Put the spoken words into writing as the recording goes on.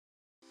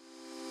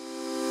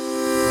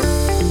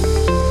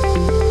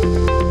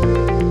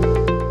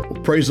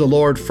Praise the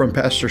Lord from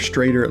Pastor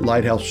Strader at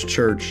Lighthouse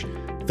Church.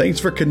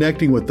 Thanks for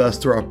connecting with us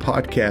through our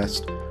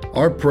podcast.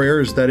 Our prayer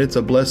is that it's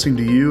a blessing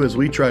to you as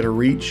we try to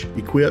reach,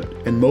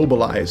 equip, and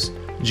mobilize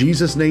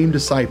Jesus-named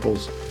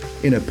disciples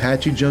in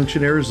Apache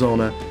Junction,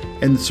 Arizona,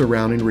 and the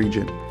surrounding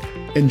region.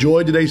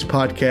 Enjoy today's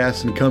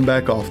podcast and come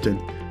back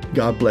often.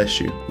 God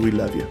bless you. We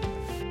love you.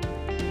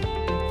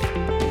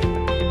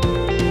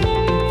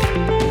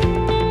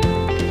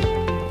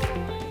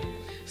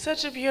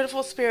 Such a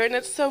beautiful spirit, and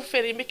it's so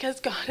fitting because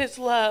God is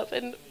love.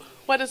 And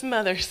what is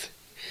mothers?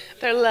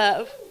 They're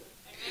love.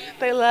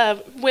 They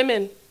love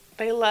women.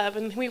 They love,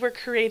 and we were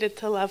created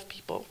to love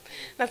people.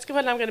 That's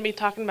what I'm going to be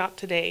talking about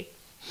today.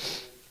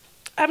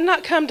 I've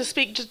not come to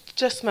speak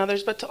just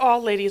mothers, but to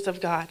all ladies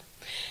of God,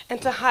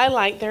 and to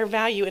highlight their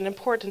value and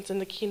importance in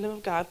the kingdom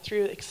of God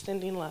through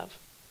extending love.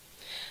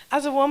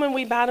 As a woman,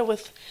 we battle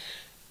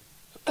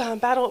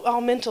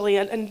all mentally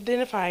and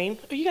identifying.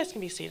 Oh, you guys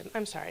can be seated.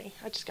 I'm sorry.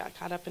 I just got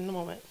caught up in the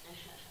moment.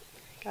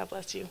 God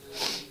bless you.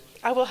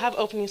 I will have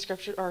opening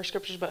scriptures,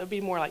 but it would be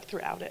more like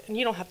throughout it, and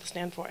you don't have to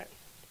stand for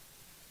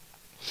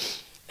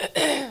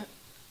it.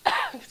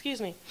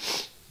 Excuse me.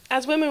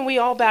 As women, we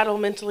all battle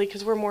mentally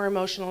because we're more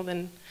emotional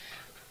than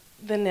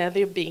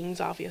other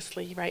beings,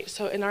 obviously, right?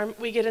 So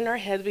we get in our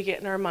heads, we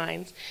get in our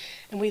minds,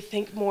 and we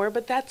think more.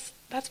 But that's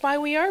why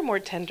we are more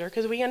tender,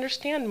 because we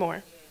understand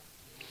more.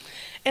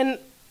 And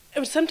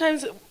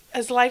sometimes,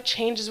 as life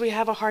changes, we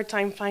have a hard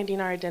time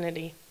finding our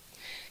identity.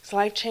 So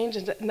life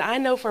changes, and I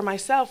know for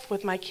myself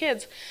with my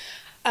kids.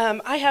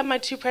 I have my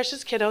two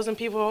precious kiddos, and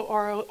people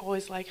are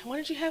always like, why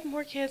don't you have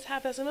more kids,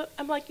 have this? And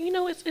I'm like,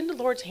 it's in the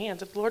Lord's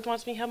hands. If the Lord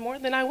wants me to have more,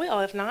 then I will.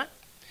 If not,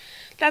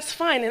 that's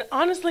fine. And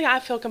honestly, I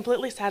feel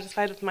completely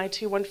satisfied with my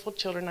two wonderful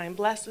children. I'm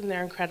blessed, and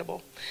they're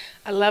incredible.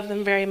 I love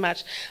them very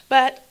much.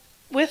 But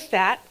with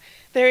that,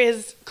 there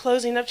is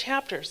closing of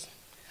chapters.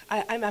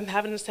 I'm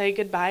having to say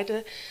goodbye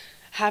to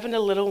having a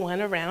little one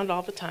around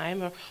all the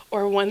time,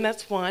 or one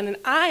that's one. And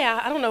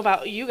I don't know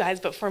about you guys,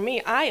 but for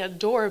me, I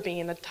adore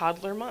being a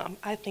toddler mom.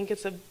 I think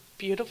it's a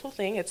beautiful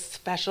thing. It's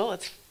special.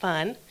 It's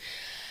fun.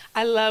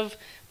 I love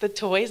the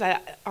toys.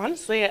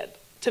 Honestly,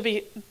 to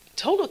be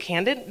total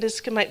candid,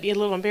 this might be a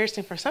little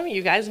embarrassing for some of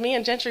you guys. Me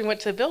and Gentry went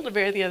to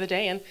Build-A-Bear the other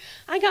day, and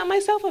I got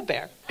myself a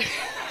bear.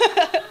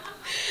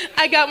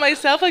 I got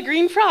myself a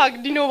green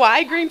frog. Do you know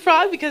why green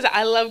frog? Because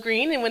I love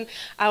green, and when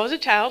I was a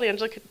child,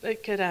 Angela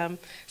could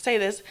say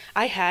this,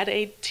 I had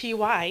a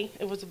TY.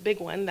 It was a big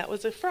one. That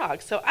was a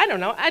frog. So I don't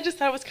know. I just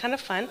thought it was kind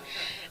of fun.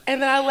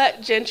 And then I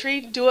let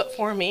Gentry do it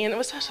for me, and it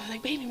was special. I was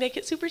like, baby, make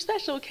it super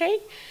special, okay?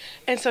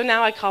 And so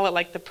now I call it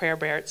like the prayer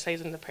bear. It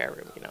stays in the prayer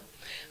room,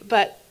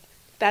 But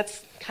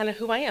that's kind of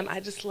who I am. I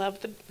just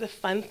love the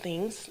fun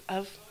things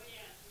of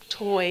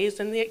toys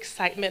and the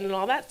excitement and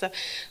all that stuff.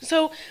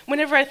 So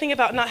whenever I think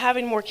about not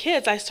having more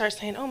kids, I start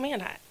saying, oh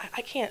man,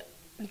 I can't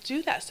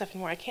do that stuff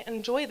anymore. I can't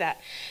enjoy that.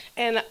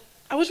 And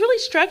I was really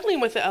struggling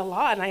with it a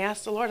lot. And I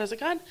asked the Lord, I was like,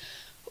 God,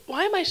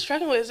 why am I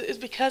struggling with it? Is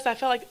because I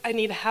feel like I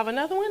need to have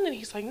another one? And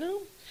he's like,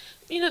 no,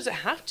 he doesn't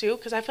have to,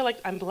 because I feel like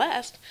I'm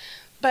blessed.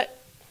 But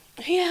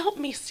he helped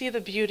me see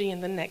the beauty in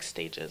the next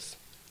stages.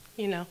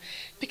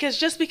 Because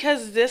just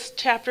because this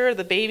chapter,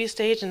 the baby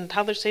stage and the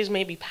toddler stage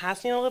may be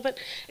passing a little bit,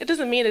 it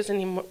doesn't mean it's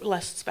any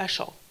less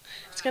special.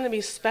 It's going to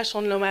be special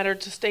no matter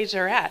the stage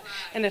they're at.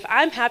 And if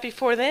I'm happy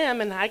for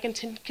them and I can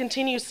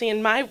continue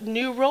seeing my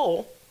new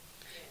role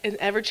in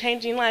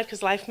ever-changing life,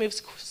 because life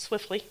moves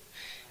swiftly,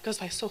 it goes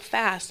by so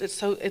fast,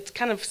 it's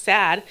kind of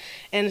sad,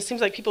 and it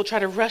seems like people try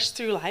to rush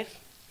through life.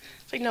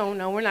 Like,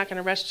 no, we're not going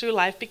to rush through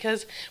life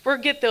because we'll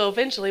get there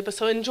eventually, but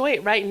so enjoy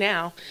it right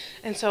now.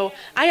 And so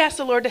I asked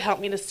the Lord to help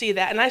me to see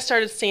that, and I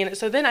started seeing it.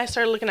 So then I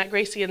started looking at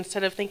Gracie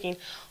instead of thinking,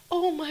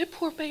 oh, my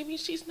poor baby,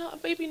 she's not a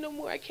baby no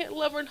more. I can't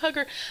love her and hug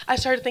her. I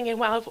started thinking,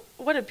 wow,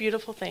 what a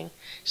beautiful thing.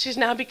 She's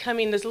now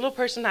becoming this little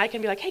person I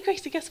can be like, hey,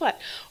 Gracie, guess what?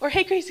 Or,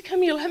 hey, Gracie,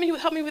 come here,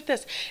 help me with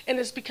this. And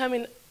it's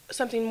becoming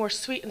something more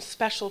sweet and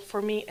special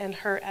for me and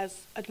her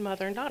as a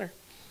mother and daughter.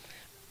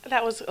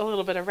 That was a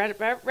little bit of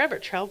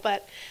rabbit trail,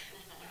 but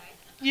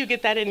you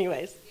get that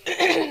anyways.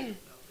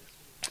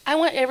 I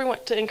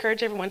want to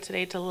encourage everyone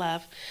today to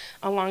love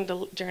along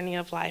the journey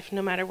of life,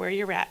 no matter where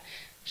you're at.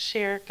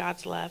 Share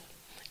God's love.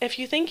 If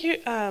you think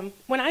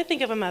when I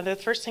think of a mother,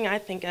 the first thing I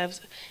think of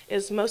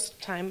is most of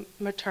the time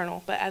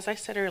maternal. But as I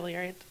said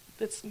earlier,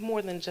 it's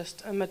more than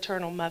just a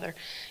maternal mother.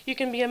 You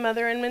can be a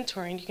mother in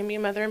mentoring. You can be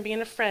a mother in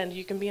being a friend.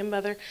 You can be a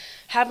mother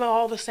having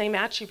all the same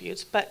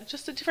attributes, but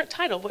just a different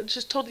title, but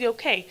just totally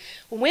okay.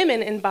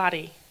 Women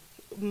embody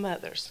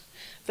mothers.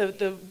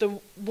 The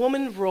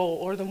woman role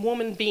or the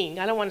woman being.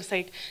 I don't want to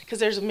say, because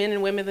there's men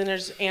and women, then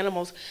there's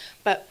animals,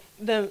 but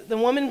the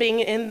woman being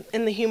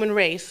in the human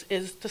race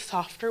is the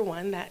softer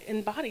one that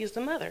embodies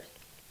the mother.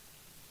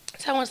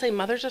 So I want to say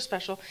mothers are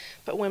special,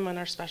 but women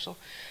are special.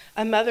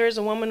 A mother is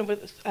a woman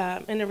with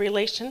in a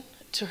relation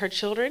to her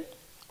children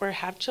or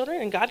have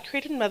children, and God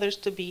created mothers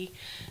to be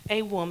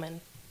a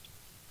woman.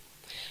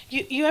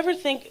 You ever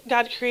think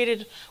God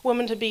created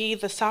woman to be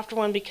the softer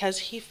one because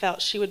he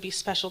felt she would be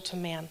special to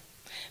man?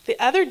 The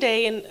other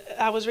day, and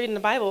I was reading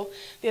the Bible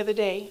the other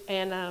day,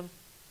 and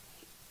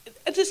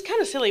it's just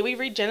kind of silly. We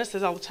read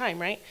Genesis all the time,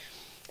 right?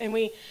 And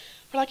we're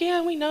like,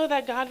 yeah, we know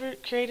that God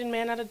created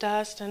man out of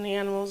dust and the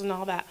animals and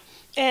all that.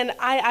 And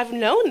I've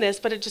known this,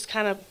 but it just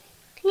kind of,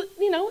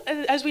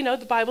 as we know,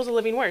 the Bible's a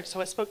living word, so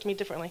it spoke to me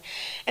differently.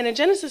 And in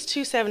Genesis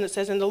 2:7, it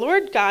says, "And the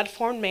Lord God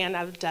formed man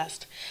out of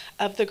dust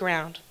of the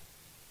ground."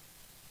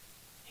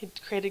 He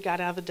created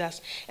God out of the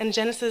dust. And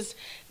Genesis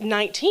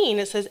 19,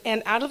 it says,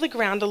 "And out of the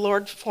ground the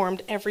Lord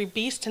formed every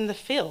beast in the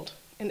field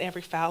and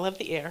every fowl of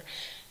the air,"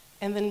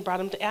 and then brought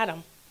him to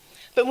Adam.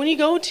 But when you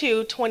go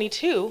to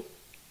 22,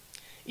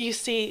 you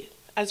see,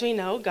 as we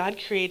know, God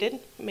created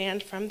man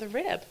from the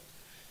rib.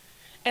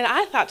 And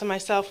I thought to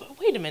myself,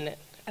 wait a minute.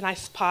 And I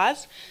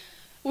paused.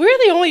 We're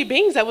the only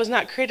beings that was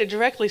not created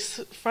directly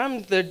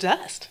from the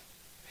dust.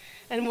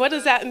 And what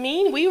does that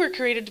mean? We were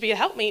created to be a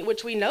helpmeet,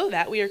 which we know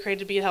that. We are created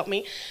to be a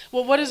helpmeet.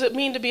 Well, what does it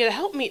mean to be a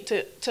helpmeet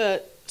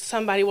to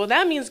somebody? Well,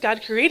 that means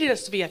God created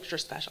us to be extra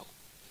special.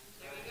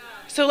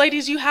 So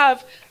ladies, you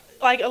have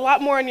like a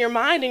lot more in your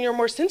mind and you're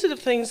more sensitive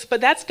things,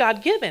 but that's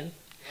God-given.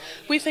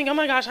 We think, oh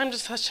my gosh, I'm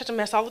just such a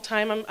mess all the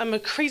time. I'm a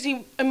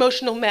crazy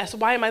emotional mess.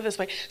 Why am I this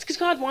way? It's because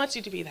God wants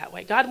you to be that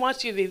way. God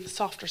wants you to be the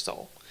softer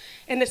soul.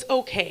 And it's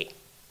okay.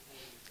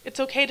 It's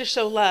okay to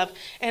show love.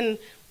 And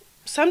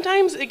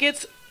sometimes it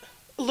gets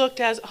looked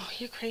as, oh,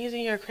 you're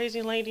crazy, you're a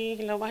crazy lady.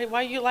 Why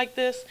are you like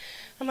this?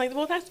 I'm like,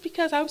 well, that's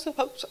because I'm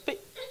supposed to be.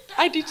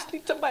 I just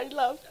need somebody to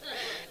love.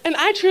 And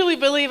I truly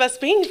believe us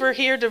beings were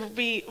here to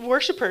be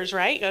worshipers,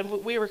 right?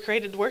 We were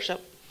created to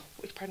worship.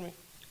 Pardon me.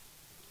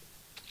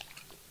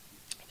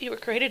 You were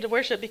created to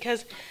worship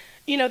because,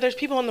 there's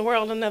people in the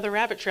world, another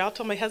rabbit trail. I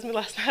told my husband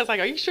last night, I was like,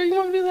 are you sure you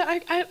want to do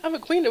that? I'm a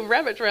queen of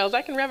rabbit trails.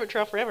 I can rabbit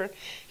trail forever.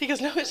 He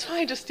goes, no, it's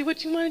fine. Just do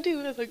what you want to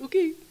do. I was like,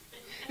 okay.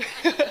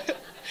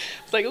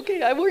 It's like,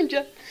 okay, I warned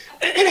you.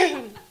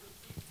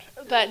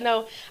 But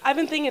no, I've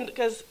been thinking,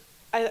 because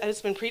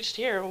it's been preached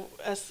here,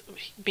 us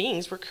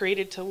beings were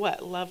created to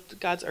what? Love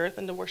God's earth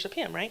and to worship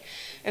him, right?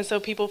 And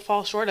so people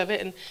fall short of it,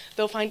 and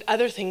they'll find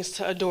other things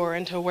to adore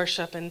and to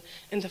worship and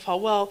to fall.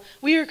 Well,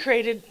 we were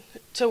created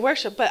to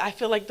worship, but I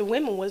feel like the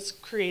woman was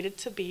created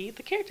to be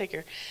the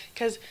caretaker.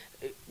 Because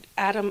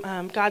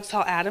God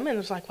saw Adam and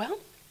was like, well,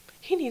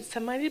 he needs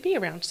somebody to be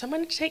around,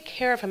 someone to take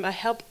care of him, a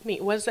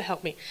helpmeet. What is a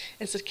helpmeet?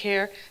 It's to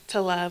care,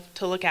 to love,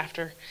 to look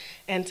after,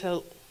 and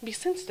to be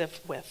sensitive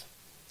with.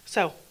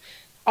 So,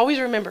 always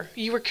remember,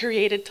 you were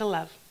created to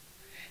love,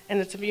 and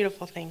it's a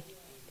beautiful thing.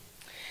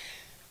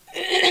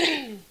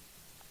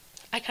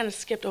 I kind of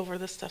skipped over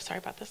this stuff. Sorry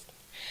about this.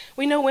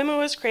 We know woman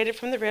was created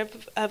from the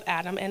rib of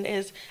Adam and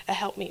is a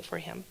helpmeet for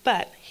him.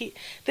 But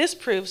this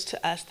proves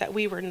to us that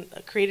we were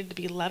created to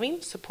be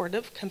loving,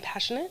 supportive,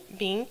 compassionate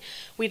being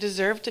we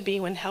deserve to be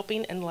when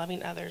helping and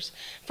loving others.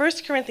 1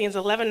 Corinthians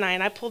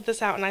 11:9, I pulled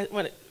this out,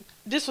 and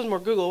this was more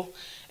Google,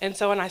 and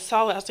so when I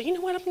saw it, I was like, you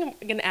know what, I'm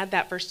going to add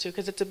that verse too,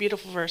 because it's a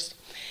beautiful verse.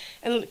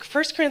 And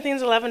 1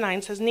 Corinthians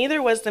 11:9 says,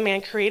 neither was the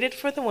man created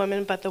for the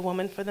woman, but the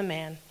woman for the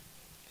man.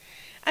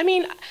 I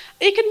mean,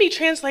 it can be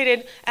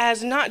translated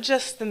as not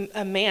just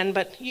a man,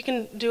 but you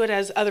can do it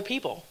as other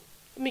people.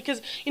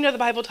 Because, the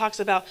Bible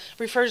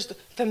refers to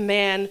the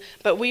man,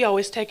 but we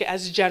always take it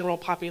as general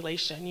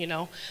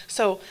population,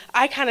 So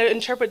I kind of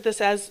interpret this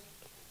as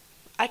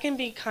I can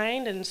be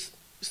kind and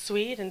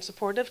sweet and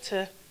supportive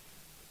to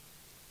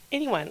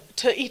anyone,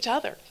 to each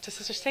other, to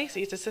Sister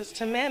Stacy,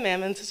 to Mam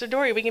and Sister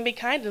Dory. We can be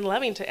kind and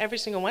loving to every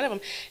single one of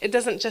them. It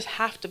doesn't just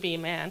have to be a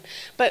man,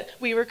 but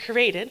we were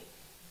created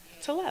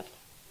to love.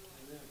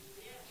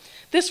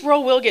 This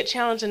role will get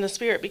challenged in the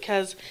spirit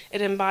because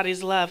it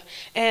embodies love.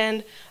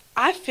 And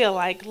I feel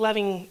like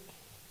loving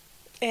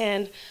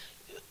and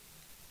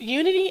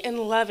unity and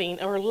loving,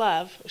 or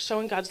love,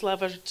 showing God's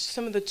love, are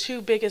some of the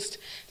two biggest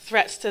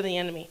threats to the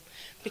enemy.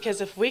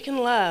 Because if we can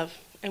love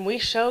and we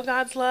show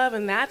God's love,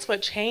 and that's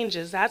what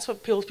changes, that's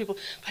what people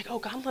like, oh,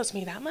 God loves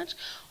me that much?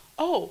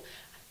 Oh,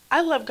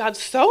 I love God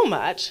so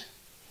much,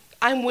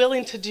 I'm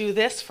willing to do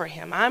this for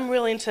him. I'm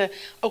willing to,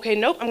 okay,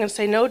 nope, I'm going to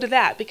say no to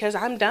that because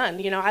I'm done.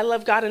 I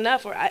love God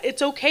enough.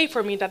 It's okay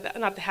for me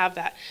not to have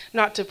that,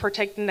 not to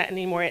partake in that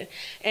anymore.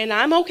 And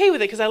I'm okay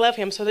with it because I love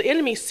him. So the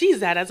enemy sees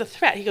that as a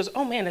threat. He goes,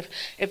 oh man,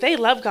 if they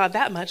love God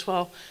that much,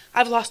 well,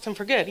 I've lost him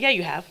for good. Yeah,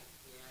 you have.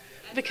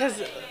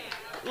 Because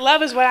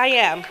love is what I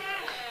am.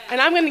 And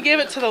I'm going to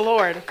give it to the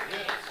Lord.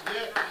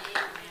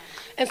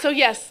 And so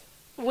yes,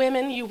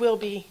 women, you will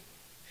be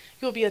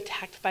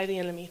attacked by the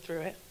enemy through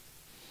it.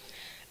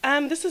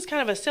 This is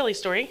kind of a silly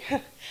story.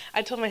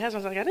 I told my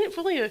husband, I was like, I didn't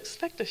fully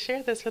expect to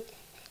share this with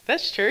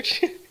this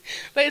church,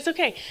 but it's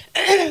okay.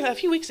 A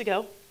few weeks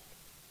ago,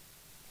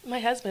 my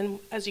husband,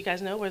 as you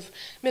guys know, was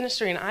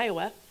ministering in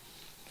Iowa,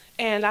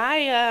 and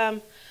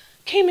I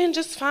came in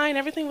just fine.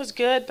 Everything was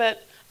good,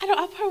 but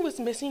I probably was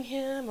missing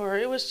him, or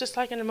it was just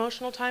like an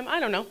emotional time. I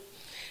don't know.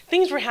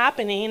 Things were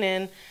happening,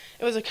 and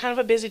it was a kind of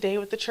a busy day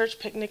with the church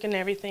picnic and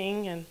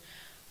everything, and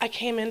I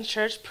came in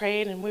church,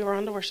 prayed, and we were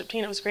on the worship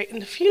team. It was great.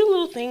 And a few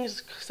little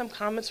things, some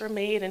comments were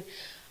made, and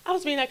I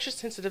was being extra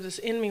sensitive.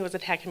 This enemy was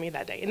attacking me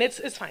that day. And it's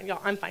fine,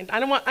 y'all. I'm fine.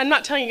 I'm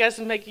not telling you guys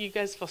to make you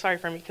guys feel sorry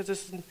for me, because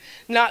this is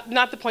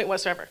not the point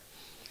whatsoever.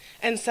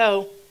 And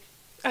so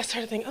I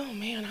started thinking, oh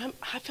man,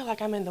 I feel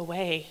like I'm in the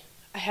way.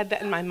 I had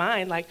that in my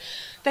mind. Like,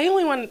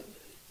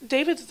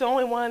 David's the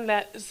only one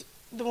that's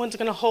the one's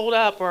going to hold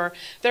up, or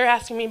they're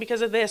asking me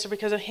because of this or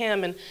because of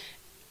him.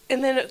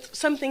 And then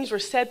some things were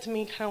said to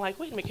me kind of like,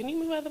 wait a minute, can you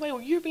move out of the way?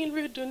 Well, you're being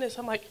rude doing this.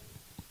 I'm like,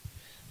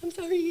 I'm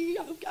sorry,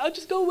 I'll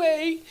just go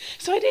away.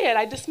 So I did.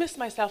 I dismissed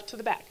myself to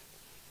the back.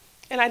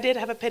 And I did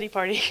have a pity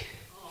party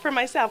for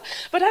myself.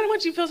 But I don't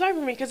want you to feel sorry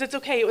for me because it's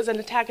okay. It was an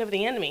attack of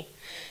the enemy.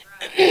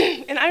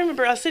 And I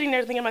remember I was sitting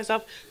there thinking to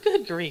myself,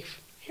 good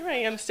grief. Here I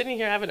am sitting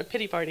here having a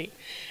pity party.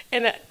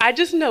 And I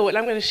just know it.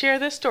 I'm going to share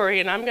this story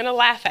and I'm going to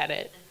laugh at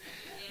it.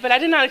 But I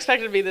did not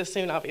expect it to be this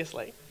soon,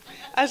 obviously.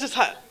 I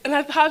thought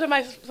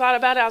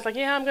about it. I was like,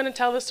 yeah, I'm going to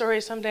tell the story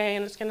someday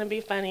and it's going to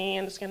be funny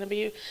and it's going to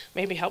be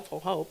maybe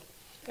helpful, hope.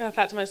 And I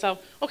thought to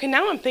myself, okay,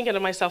 now I'm thinking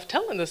of myself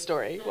telling this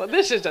story. Well,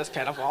 this is just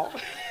pitiful.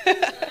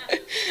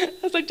 I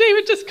was like,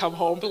 David, just come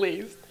home,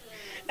 please.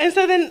 And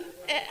so then,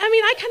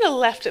 I kind of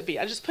left it be.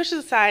 I just pushed it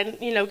aside.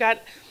 God,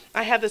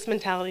 I have this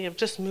mentality of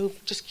just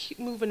keep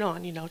moving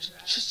on,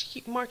 just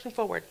keep marching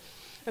forward.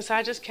 And so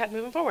I just kept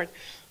moving forward.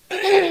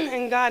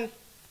 And God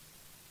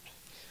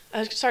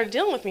started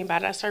dealing with me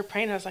about it. I started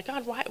praying. I was like,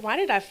 God, why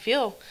did I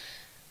feel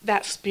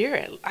that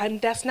spirit?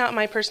 That's not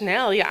my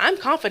personality. I'm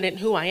confident in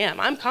who I am.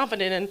 I'm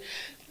confident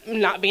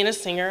in not being a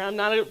singer. I'm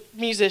not a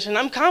musician.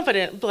 I'm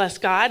confident, bless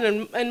God,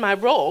 in my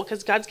role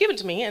because God's given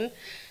to me, and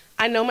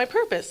I know my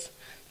purpose.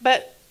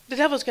 But the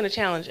devil's going to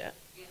challenge it.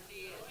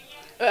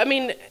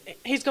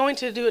 He's going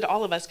to do it to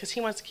all of us because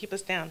he wants to keep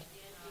us down.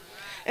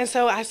 And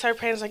so I started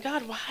praying. I was like,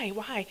 God,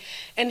 why?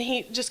 And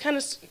he just kind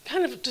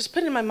of just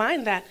put in my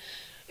mind that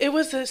it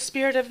was the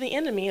spirit of the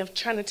enemy of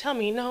trying to tell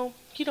me, no,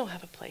 you don't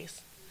have a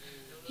place.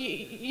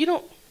 You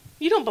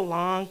don't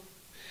belong.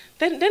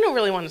 They don't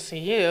really want to see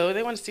you.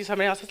 They want to see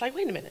somebody else. It's like,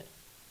 wait a minute.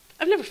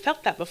 I've never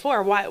felt that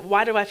before.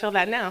 Why do I feel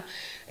that now?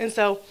 And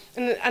so,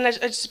 and I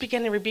just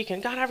began to rebuke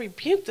it. God, I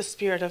rebuke the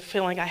spirit of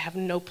feeling I have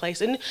no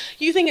place. And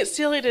you think it's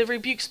silly to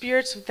rebuke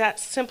spirits with that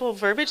simple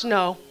verbiage?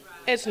 No,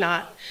 it's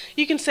not.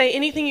 You can say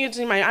anything you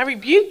in mind. I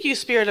rebuke you,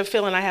 spirit of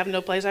feeling I have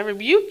no place. I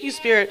rebuke you,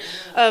 spirit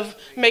of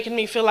making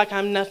me feel like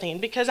I'm nothing,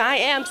 because I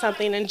am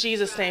something in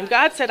Jesus' name.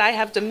 God said I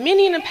have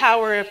dominion and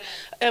power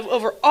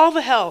over all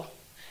the hell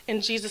in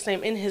Jesus'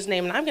 name, in his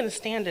name, and I'm going to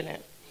stand in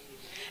it.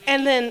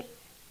 And then,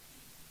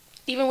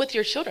 even with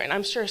your children,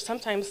 I'm sure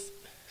sometimes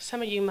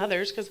some of you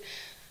mothers, because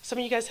some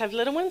of you guys have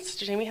little ones,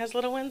 Sister Jamie has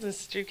little ones, and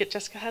Sister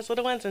Jessica has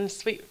little ones, and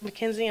sweet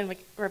Mackenzie and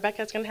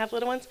Rebecca is going to have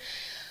little ones.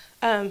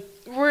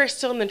 We're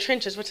still in the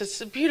trenches, which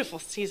is a beautiful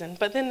season,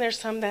 but then there's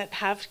some that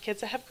have kids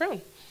that have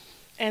grown.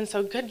 And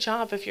so good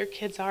job if your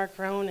kids are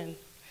grown and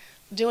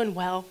doing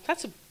well.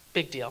 That's a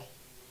big deal.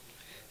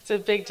 It's a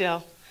big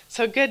deal.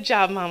 So good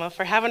job, Mama,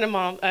 for having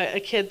a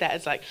kid that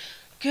is like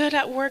good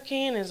at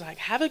working, is like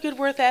have a good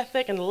work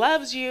ethic and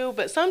loves you.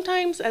 But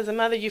sometimes as a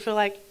mother you feel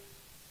like,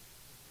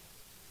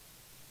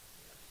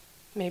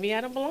 maybe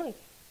I don't belong.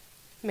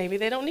 Maybe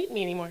they don't need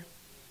me anymore.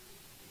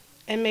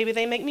 And maybe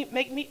they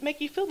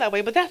make you feel that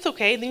way, but that's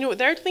okay. You know what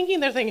they're thinking?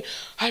 They're thinking,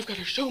 I've got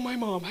to show my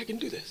mom I can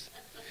do this.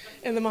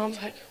 And the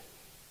mom's like,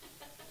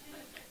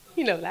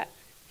 you know that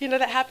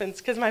happens,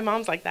 because my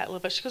mom's like that a little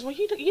bit. She goes, well,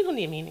 you don't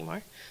need me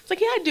anymore. It's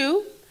like, yeah, I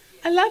do.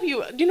 I love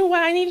you. Do you know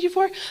what I need you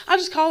for? I'll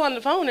just call on the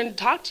phone and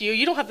talk to you.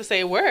 You don't have to say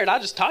a word. I'll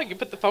just talk. You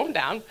put the phone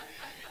down.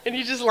 And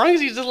as long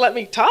as you just let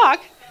me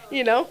talk,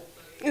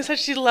 And so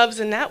she loves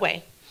in that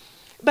way.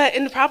 But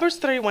in Proverbs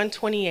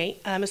 31:28,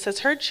 it says,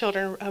 her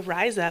children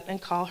rise up and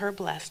call her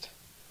blessed.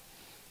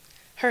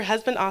 Her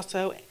husband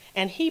also,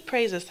 and he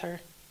praises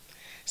her.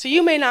 So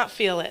you may not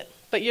feel it,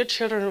 but your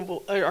children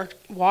are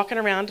walking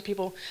around to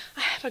people, I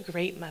have a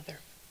great mother.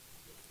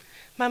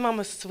 My mom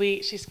is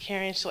sweet. She's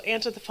caring. She'll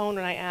answer the phone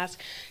when I ask,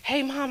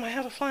 hey, Mom, I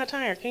have a flat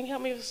tire. Can you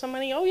help me with some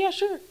money? Oh, yeah,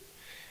 sure.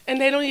 And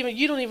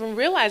you don't even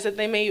realize that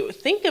they may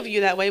think of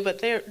you that way, but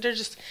they're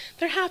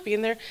happy,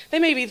 and they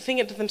may be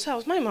thinking to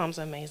themselves, my mom's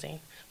amazing,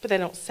 but they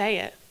don't say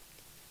it.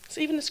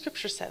 So even the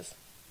scripture says.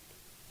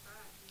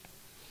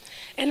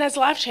 And as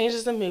life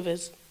changes and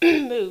moves,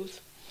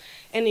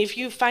 and if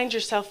you find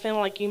yourself feeling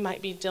like you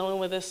might be dealing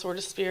with this sort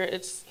of spirit,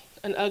 it's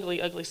an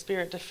ugly, ugly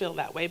spirit to feel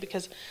that way,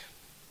 because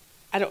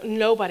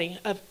nobody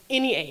of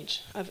any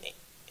age, of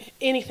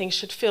anything,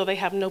 should feel they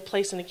have no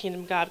place in the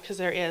kingdom of God, because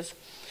there is.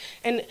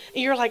 And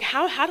you're like,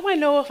 how do I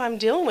know if I'm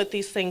dealing with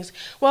these things?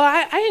 Well,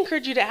 I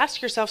encourage you to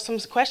ask yourself some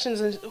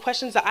questions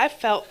that I've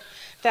felt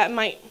that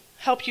might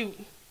help you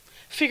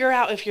figure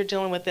out if you're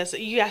dealing with this.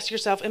 You ask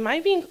yourself, am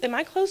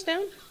I closed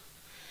down?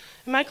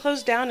 Am I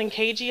closed down and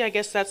cagey? I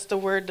guess that's the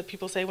word that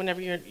people say whenever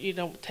you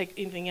don't take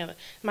anything in. Am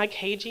I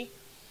cagey?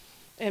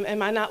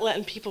 Am I not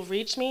letting people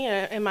reach me?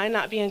 Am I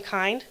not being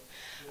kind?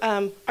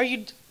 Are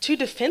you too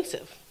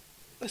defensive?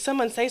 If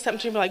someone says something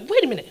to you, you're like,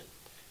 wait a minute.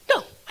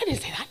 No, I didn't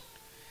say that.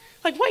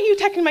 Like, why are you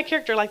attacking my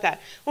character like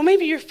that? Well,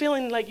 maybe you're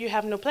feeling like you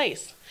have no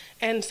place.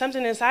 And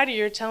something inside of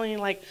you are telling you,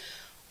 like,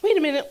 wait a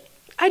minute,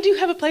 I do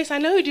have a place, I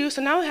know you do,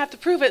 so now I have to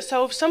prove it.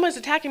 So if someone's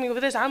attacking me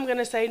with this, I'm going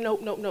to say,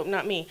 nope,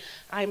 not me.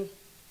 I'm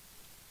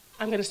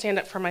going to stand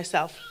up for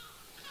myself.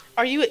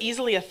 Are you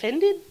easily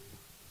offended?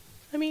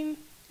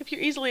 If you're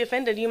easily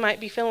offended, you might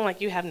be feeling like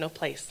you have no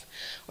place.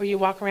 Or you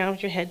walk around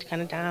with your head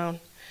kind of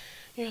down.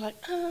 You're like,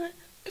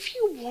 if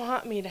you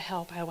want me to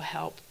help, I will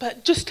help.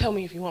 But just tell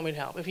me if you want me to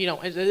help. If you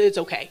don't, it's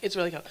okay. It's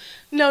really good.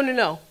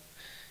 No.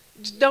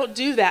 Just don't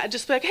do that.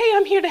 Just be like, hey,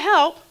 I'm here to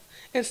help,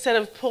 instead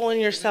of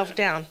pulling yourself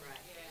down.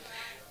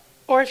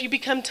 Or if you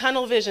become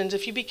tunnel visioned,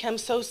 if you become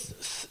so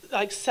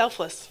like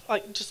selfless,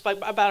 like just like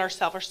about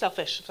ourselves, or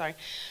selfish,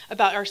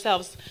 about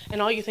ourselves, and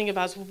all you think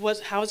about is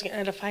how is it going to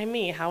edify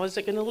me? How is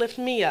it going to lift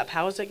me up?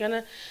 How is it going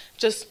to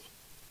just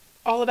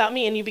all about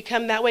me? And you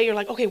become that way. You're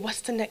like, okay, what's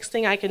the next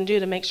thing I can do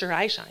to make sure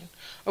I shine?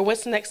 Or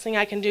what's the next thing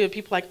I can do? And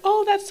people are like,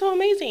 oh, that's so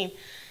amazing.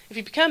 If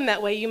you become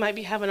that way, you might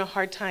be having a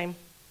hard time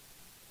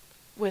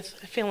with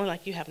feeling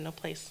like you have no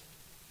place.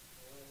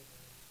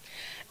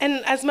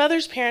 And as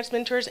mothers, parents,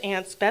 mentors,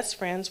 aunts, best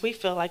friends, we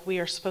feel like we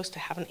are supposed to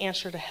have an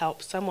answer to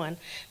help someone.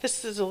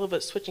 This is a little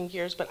bit switching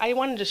gears, but I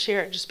wanted to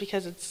share it just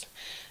because it's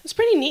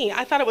pretty neat.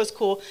 I thought it was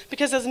cool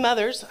because as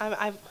mothers,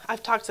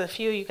 I've talked to a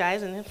few of you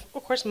guys, and of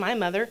course my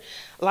mother,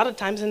 a lot of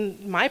times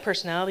in my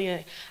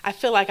personality, I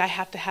feel like I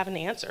have to have an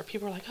answer.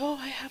 People are like, oh,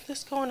 I have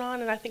this going on,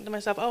 and I think to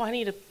myself, oh, I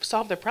need to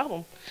solve their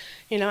problem.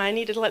 I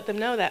need to let them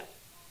know that,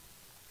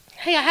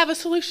 hey, I have a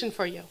solution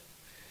for you,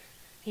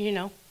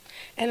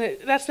 And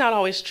that's not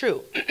always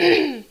true.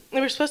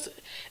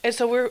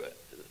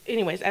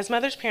 Anyways, as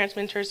mothers, parents,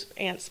 mentors,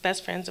 aunts,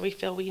 best friends, we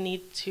feel we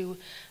need to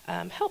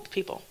help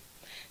people.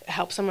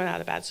 Help someone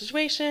out of a bad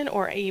situation,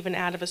 or even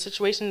out of a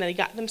situation that they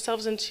got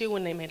themselves into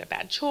when they made a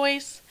bad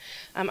choice.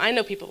 I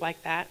know people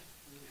like that.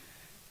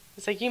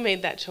 It's like, you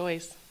made that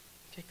choice.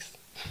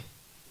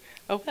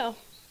 Oh well,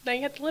 now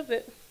you have to live with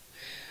it.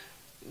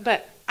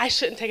 But I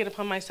shouldn't take it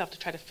upon myself to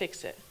try to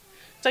fix it.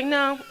 It's like,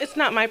 no, it's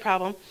not my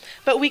problem.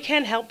 But we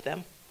can help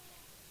them.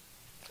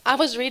 I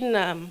was reading,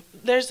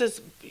 there's this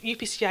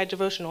UPCI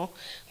devotional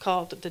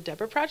called The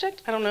Deborah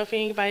Project. I don't know if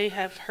anybody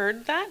have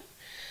heard that,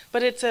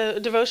 but it's a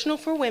devotional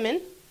for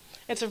women.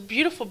 It's a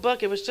beautiful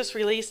book. It was just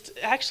released.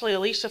 Actually,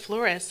 Alicia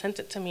Flores sent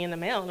it to me in the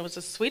mail, and it was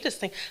the sweetest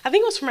thing. I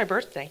think it was for my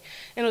birthday,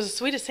 and it was the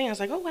sweetest thing. I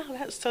was like, oh, wow,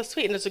 that's so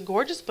sweet. And it's a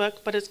gorgeous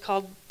book, but it's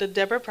called The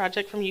Deborah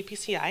Project from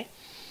UPCI.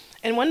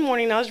 And one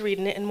morning I was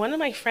reading it, and one of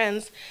my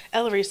friends,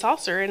 Ellery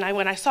Saucer, and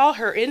when I saw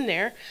her in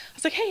there, I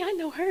was like, hey, I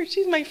know her.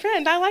 She's my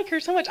friend. I like her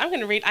so much.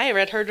 I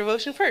read her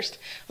devotion first. I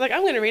was like,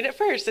 I'm going to read it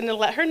first and to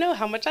let her know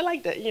how much I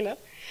liked it,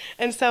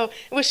 And so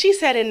what she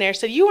said in there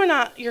said, you are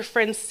not your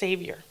friend's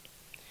savior.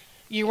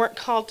 You weren't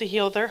called to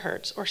heal their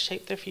hurts or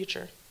shape their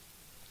future.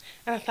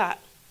 And I thought,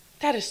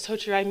 that is so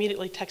true. I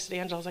immediately texted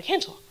Angela. I was like,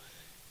 Angela,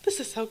 this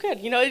is so good.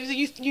 You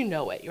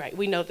know it, right?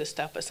 We know this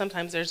stuff, but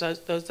sometimes there's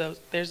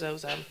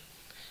those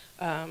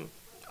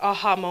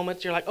aha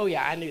moments. You're like, oh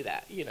yeah, I knew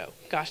that.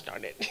 Gosh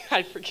darn it,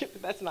 I forget.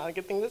 That's not a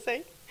good thing to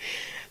say.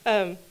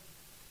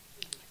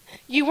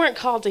 You weren't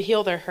called to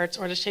heal their hurts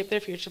or to shape their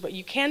future, but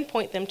you can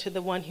point them to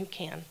the one who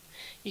can.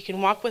 You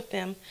can walk with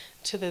them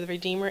to the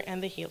Redeemer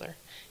and the Healer.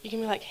 You can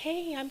be like,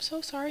 hey, I'm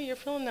so sorry you're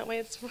feeling that way.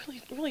 It's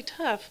really, really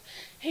tough.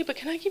 Hey, but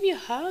can I give you a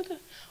hug?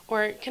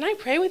 Or can I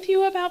pray with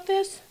you about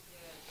this?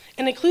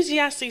 In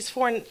Ecclesiastes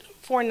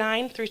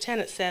 4:9 through 10,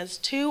 it says,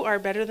 2 are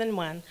better than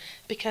 1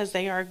 because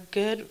they are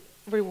good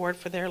reward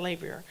for their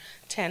labor.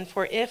 10,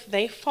 for if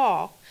they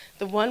fall,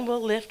 the one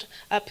will lift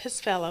up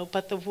his fellow,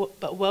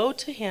 but woe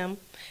to him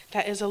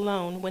that is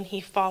alone when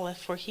he falleth,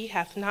 for he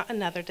hath not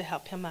another to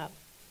help him up.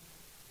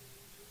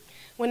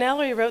 When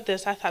Ellery wrote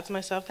this, I thought to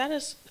myself, that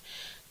is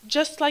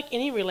just like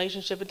any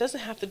relationship. It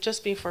doesn't have to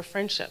just be for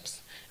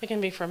friendships. It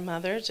can be for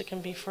mothers, it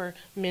can be for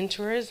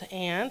mentors,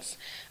 aunts,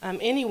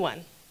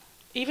 anyone.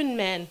 Even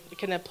men it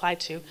can apply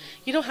to.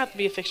 You don't have to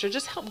be a fixture.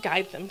 Just help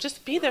guide them.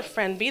 Just be their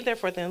friend. Be there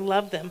for them.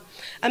 Love them.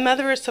 A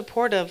mother is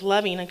supportive,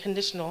 loving,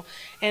 unconditional.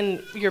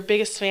 And your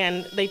biggest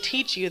fan, they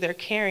teach you, they're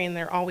caring,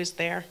 they're always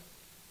there.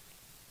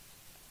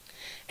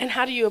 And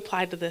how do you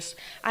apply to this?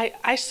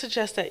 I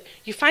suggest that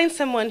you find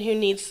someone who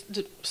needs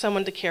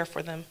someone to care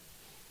for them.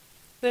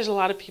 There's a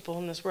lot of people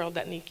in this world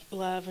that need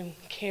love and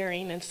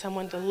caring and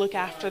someone to look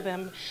after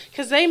them.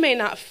 Because they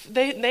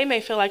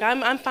may feel like,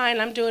 I'm fine,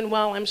 I'm doing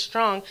well, I'm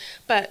strong.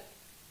 But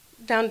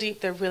down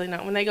deep, they're really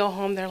not. When they go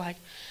home, they're like,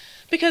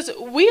 because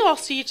we all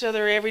see each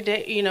other every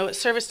day, at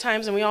service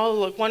times, and we all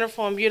look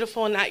wonderful and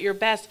beautiful and at your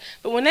best.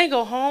 But when they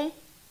go home,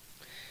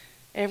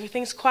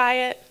 everything's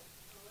quiet.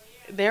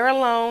 They're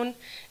alone,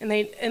 and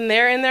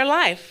they're in their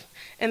life.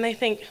 And they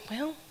think,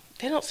 well,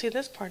 they don't see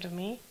this part of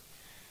me.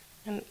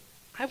 And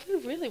I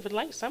really would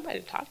like somebody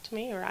to talk to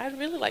me, or I'd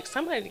really like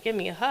somebody to give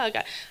me a hug.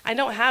 I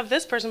don't have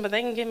this person, but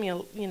they can give me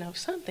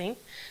something.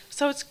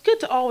 So it's good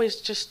to always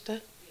just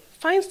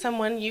find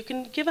someone you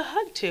can give a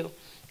hug to.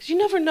 Because you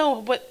never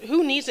know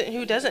who needs it and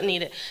who doesn't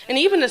need it. And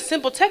even a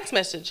simple text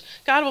message,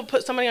 God will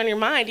put somebody on your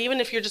mind,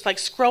 even if you're just like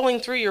scrolling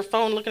through your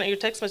phone, looking at your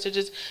text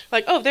messages,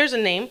 like, oh, there's a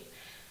name.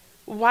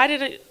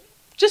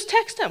 Just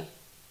text them.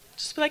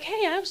 Just be like,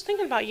 hey, I was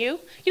thinking about you.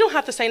 You don't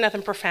have to say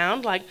nothing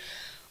profound, like,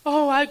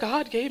 oh,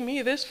 God gave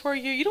me this for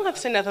you. You don't have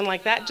to say nothing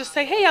like that. Just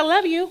say, hey, I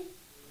love you.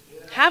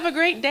 Have a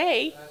great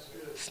day.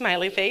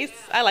 Smiley face.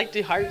 I like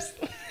to do hearts.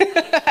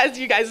 As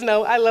you guys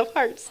know, I love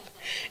hearts.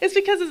 It's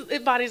because it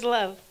embodies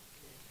love.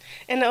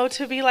 And oh,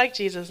 to be like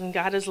Jesus, and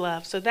God is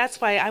love. So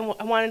that's why I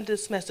wanted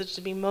this message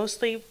to be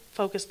mostly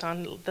focused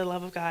on the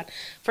love of God.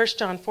 1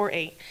 John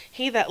 4:8.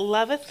 He that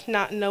loveth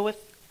not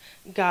knoweth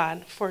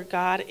God, for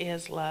God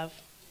is love.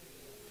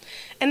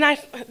 And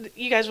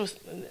you guys will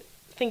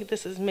think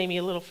this is maybe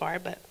a little far,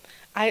 but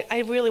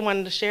I really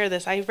wanted to share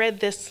this. I read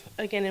this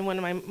again in one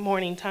of my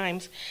morning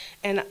times,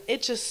 and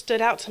it just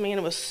stood out to me, and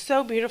it was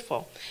so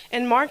beautiful.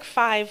 In Mark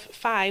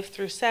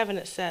 5:5-7,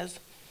 it says,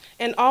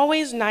 and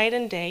always night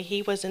and day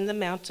he was in the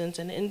mountains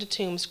and in the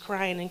tombs,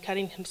 crying and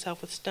cutting himself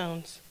with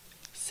stones.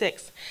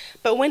 6.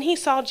 But when he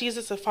saw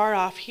Jesus afar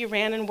off, he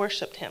ran and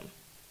worshipped him.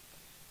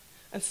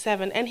 And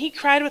 7. And he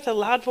cried with a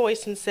loud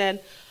voice and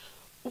said,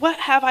 what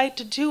have I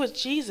to do with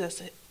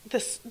Jesus,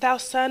 thou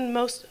son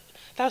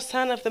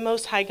of the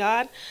Most High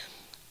God?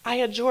 I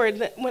adjured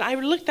that when I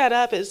looked that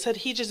up, it said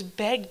he just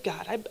begged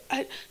God.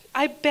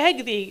 I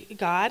beg thee,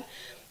 God,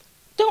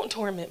 don't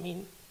torment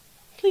me.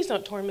 Please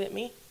don't torment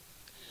me.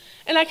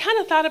 And I kind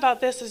of thought about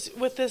this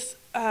because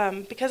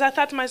I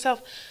thought to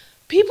myself,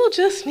 people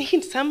just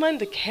need someone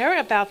to care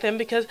about them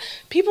because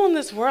people in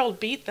this world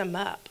beat them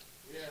up.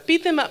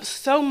 Beat them up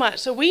so much.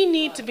 So we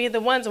need to be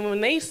the ones, and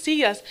when they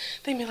see us,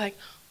 they be like,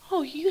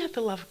 oh, you have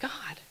the love of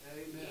God.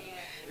 Amen.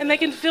 And they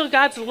can feel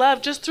God's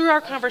love just through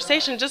our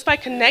conversation, just by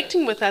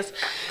connecting with us.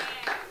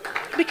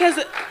 Because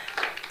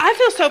I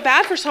feel so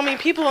bad for so many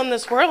people in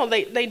this world.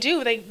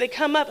 They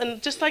come up,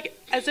 and just like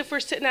as if we're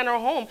sitting at our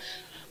home,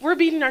 we're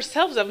beating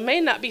ourselves up. It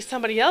may not be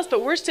somebody else,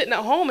 but we're sitting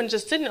at home and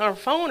just sitting on our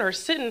phone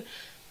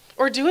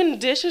or doing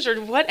dishes or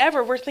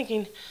whatever. We're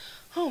thinking,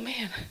 oh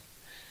man,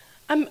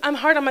 I'm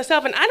hard on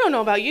myself. And I don't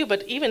know about you,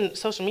 but even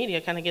social media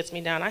kind of gets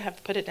me down. I have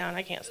to put it down.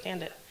 I can't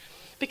stand it.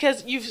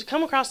 Because you've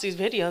come across these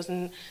videos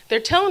and they're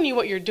telling you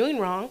what you're doing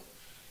wrong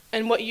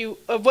and what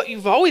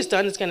you've always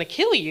done is going to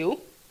kill you.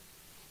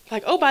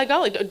 Like, oh, by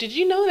golly, did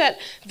you know that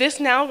this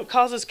now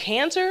causes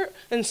cancer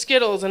and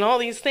Skittles and all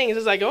these things?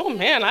 It's like, oh,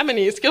 man, I've been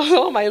eating Skittles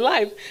all my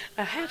life.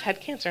 I have had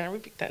cancer, and I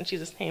rebuke that in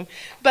Jesus' name.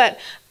 But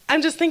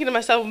I'm just thinking to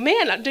myself,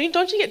 man,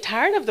 don't you get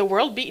tired of the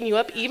world beating you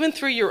up even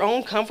through your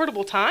own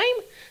comfortable time?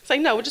 It's like,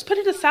 no, we'll just put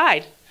it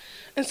aside.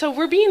 And so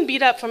we're being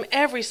beat up from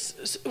every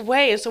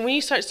way. And so when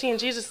you start seeing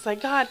Jesus, it's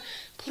like, God,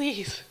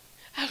 please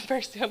have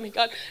mercy on me,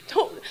 God.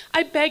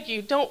 I beg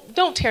you,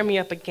 don't tear me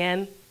up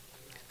again.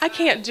 I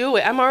can't do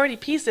it. I'm already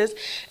pieces,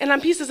 and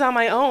I'm pieces on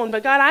my own.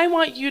 But God, I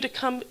want you to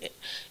come.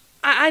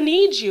 I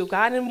need you,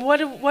 God. And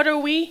what are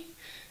we?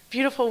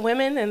 Beautiful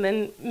women, and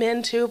then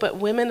men too, but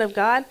women of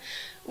God.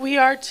 We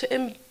are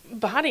to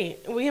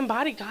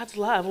embody God's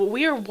love.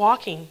 We are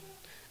walking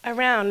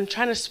around and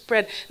trying to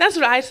spread. That's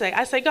what I say.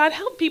 I say, God,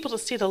 help people to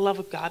see the love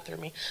of God through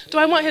me. Do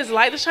I want his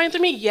light to shine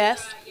through me?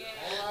 Yes.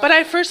 But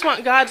I first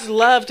want God's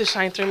love to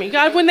shine through me.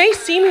 God, when they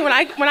see me, when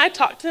I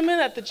talk to them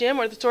at the gym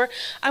or the store,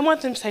 I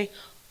want them to say,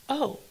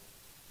 oh,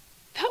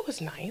 that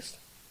was nice.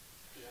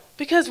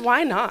 Because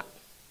why not?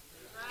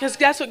 Because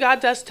that's what God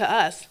does to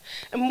us.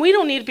 And we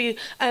don't need to be,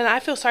 and I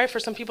feel sorry for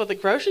some people at the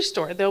grocery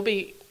store. They'll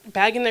be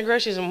bagging their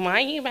groceries, and why are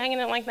you bagging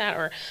it like that?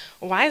 Or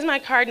why is my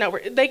card not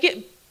working? They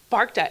get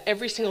barked at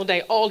every single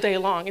day, all day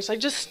long. It's like,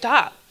 just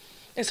stop.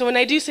 And so when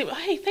they do say, oh,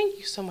 hey, thank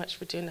you so much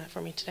for doing that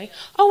for me today.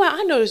 Oh, wow,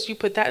 I noticed you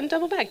put that in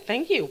double bag.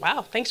 Thank you.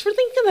 Wow, thanks for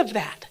thinking of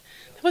that.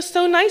 That was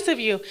so nice of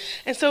you.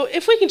 And so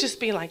if we can just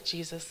be like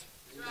Jesus.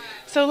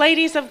 So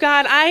ladies of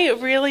God, I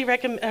really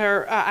recommend,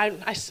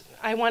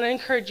 I want to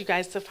encourage you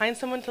guys to find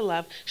someone to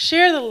love.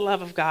 Share the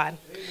love of God.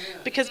 Amen.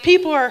 Because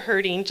people are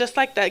hurting, just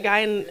like that guy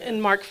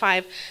in Mark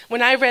 5.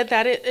 When I read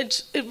that,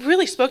 it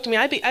really spoke to me.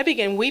 I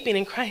began weeping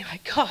and crying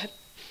like, God,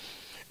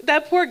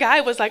 that poor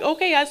guy was like,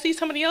 okay, I see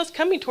somebody else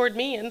coming toward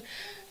me, and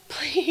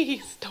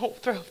please don't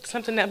throw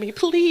something at me,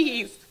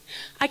 please.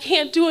 I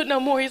can't do it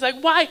no more. He's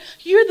like, why?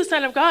 You're the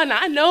Son of God, and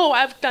I know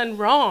I've done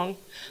wrong.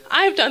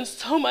 I've done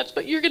so much,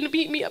 but you're going to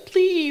beat me up.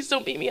 Please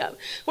don't beat me up.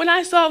 When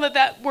I saw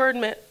that word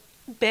meant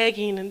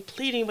begging and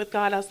pleading with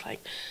God, I was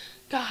like,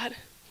 God,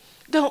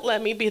 don't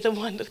let me be the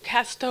one to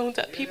cast stones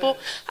at people.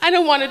 I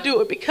don't want to do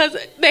it because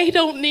they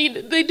do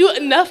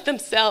it enough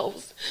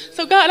themselves.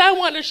 So God, I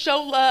want to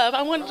show love.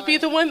 I want to be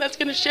the one that's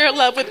going to share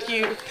love with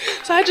you.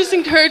 So I just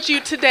encourage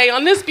you today,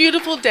 on this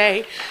beautiful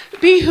day,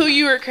 be who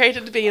you were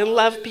created to be and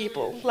love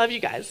people. Love you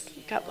guys.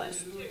 God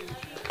bless.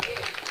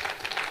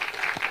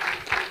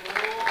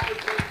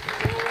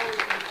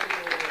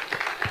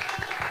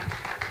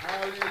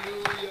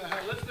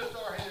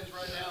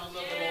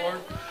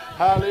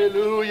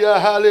 Hallelujah,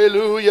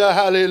 hallelujah,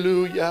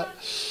 hallelujah.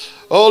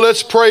 Oh,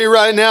 let's pray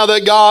right now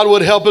that God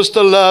would help us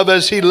to love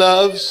as he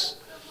loves.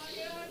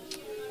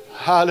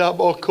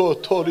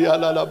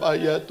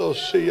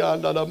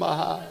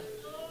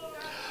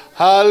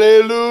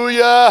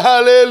 Hallelujah,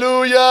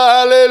 hallelujah,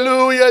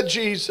 hallelujah,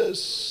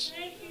 Jesus.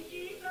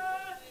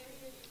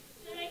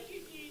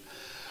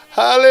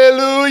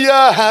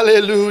 Hallelujah,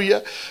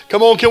 hallelujah.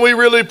 Come on, can we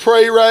really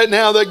pray right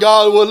now that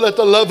God would let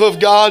the love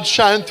of God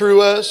shine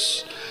through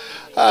us?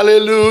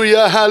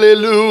 Hallelujah,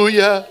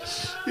 hallelujah.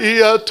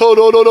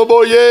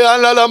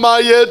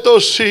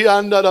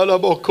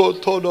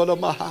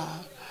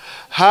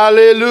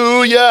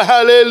 Hallelujah,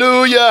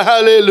 hallelujah,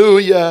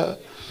 hallelujah.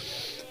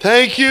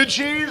 Thank you,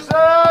 Jesus.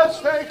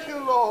 Thank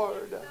you,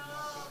 Lord.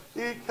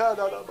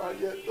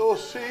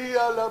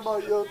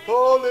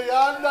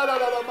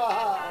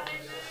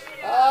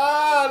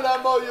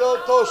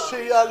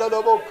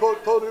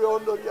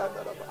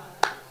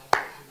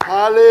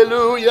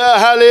 Hallelujah,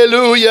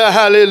 hallelujah,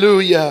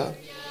 hallelujah.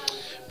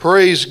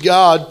 Praise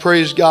God,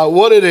 praise God.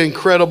 What an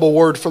incredible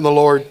word from the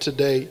Lord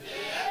today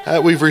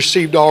that we've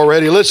received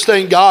already. Let's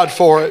thank God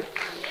for it.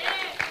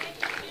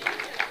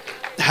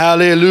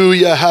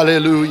 Hallelujah,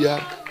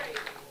 hallelujah.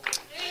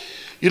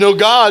 You know,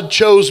 God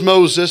chose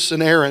Moses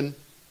and Aaron,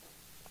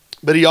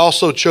 but he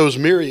also chose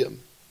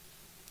Miriam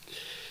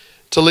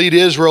to lead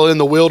Israel in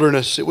the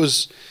wilderness. It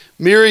was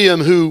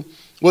Miriam who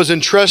was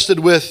entrusted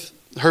with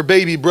her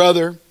baby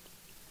brother,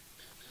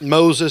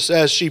 Moses,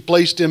 as she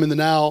placed him in the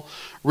Nile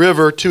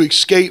River to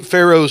escape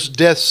Pharaoh's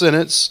death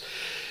sentence.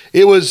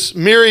 It was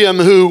Miriam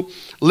who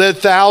led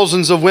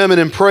thousands of women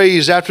in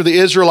praise after the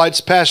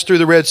Israelites passed through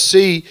the Red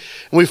Sea.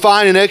 And we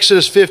find in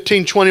Exodus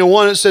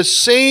 15:21, it says,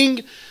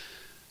 "Sing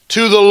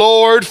to the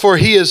Lord, for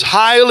he is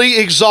highly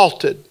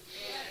exalted."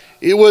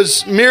 It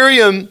was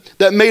Miriam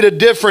that made a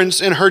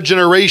difference in her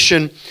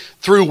generation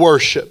through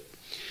worship.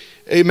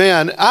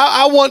 Amen.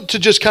 I want to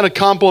just kind of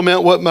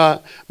compliment what my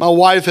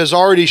wife has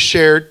already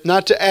shared,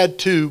 not to add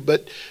to,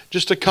 but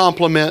just to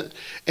compliment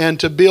and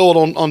to build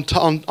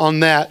on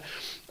that.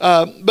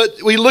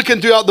 But we looking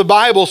throughout the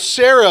Bible,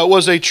 Sarah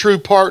was a true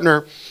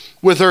partner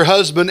with her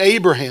husband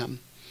Abraham.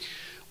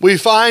 We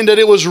find that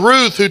it was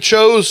Ruth who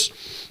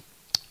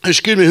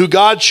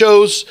God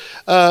chose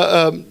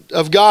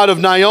of God of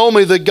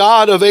Naomi, the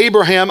God of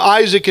Abraham,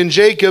 Isaac, and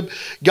Jacob.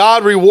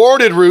 God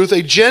rewarded Ruth,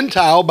 a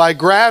Gentile, by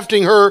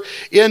grafting her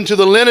into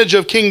the lineage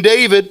of King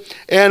David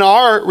and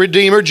our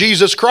Redeemer,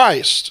 Jesus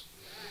Christ.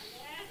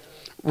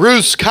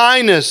 Ruth's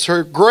kindness,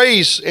 her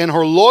grace, and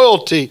her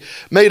loyalty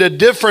made a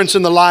difference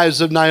in the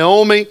lives of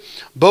Naomi,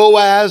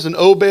 Boaz, and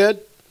Obed.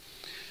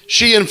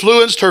 She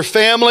influenced her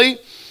family,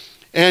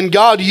 and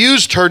God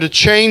used her to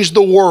change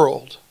the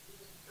world.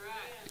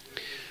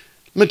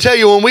 Let me tell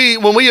you,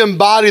 when we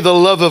embody the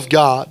love of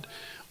God,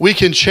 we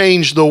can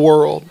change the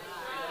world.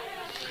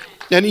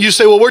 And you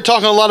say, well, we're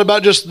talking a lot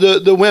about just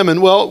the women.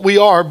 Well, we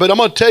are, but I'm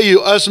going to tell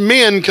you, us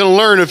men can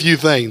learn a few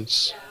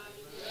things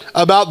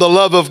about the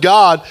love of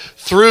God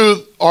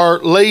through our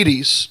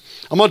ladies.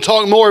 I'm going to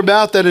talk more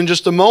about that in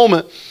just a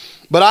moment.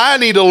 But I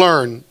need to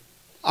learn.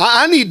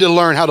 I need to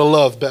learn how to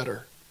love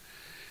better.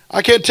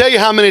 I can't tell you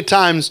how many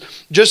times,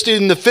 just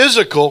in the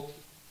physical,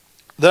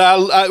 that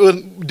I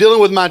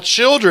dealing with my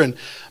children,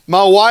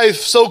 my wife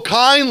so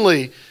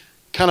kindly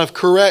kind of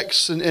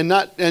corrects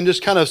and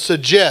just kind of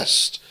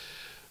suggests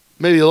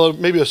maybe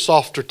a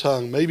softer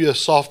tongue, maybe a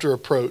softer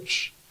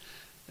approach.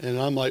 And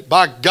I'm like,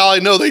 by golly,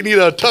 no, they need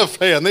a tough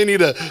hand. They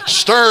need a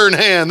stern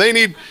hand.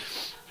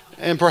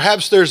 And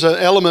perhaps there's an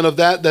element of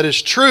that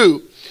is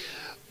true.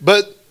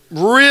 But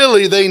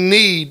really, they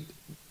need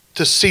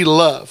to see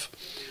love.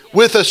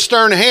 With a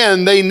stern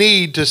hand, they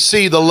need to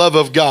see the love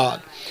of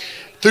God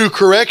through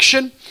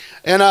correction.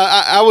 And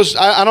I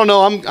don't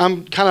know,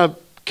 I'm kind of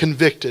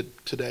convicted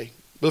today.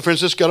 Brother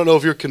Francisco, I don't know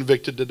if you're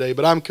convicted today,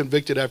 but I'm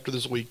convicted after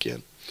this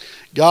weekend.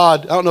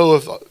 God, I don't know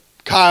if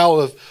Kyle,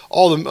 if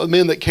all the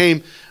men that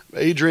came,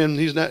 Adrian,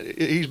 he's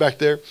back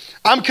there.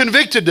 I'm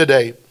convicted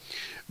today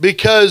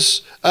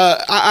because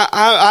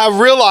I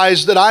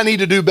realized that I need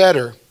to do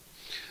better.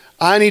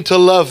 I need to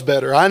love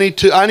better. I need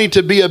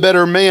to be a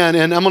better man.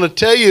 And I'm going to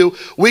tell you,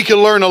 we can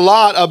learn a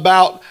lot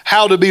about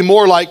how to be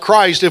more like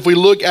Christ if we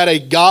look at a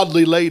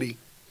godly lady.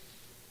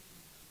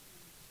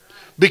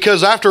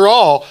 Because after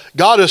all,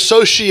 God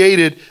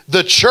associated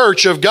the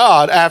church of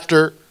God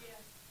after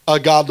a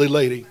godly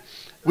lady.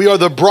 We are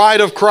the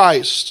bride of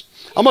Christ.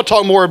 I'm going to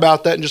talk more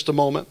about that in just a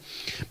moment.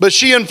 But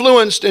she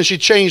influenced and she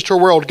changed her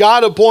world.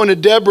 God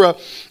appointed Deborah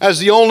as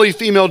the only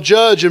female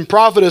judge and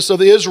prophetess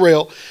of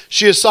Israel.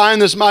 She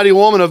assigned this mighty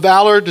woman of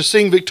valor to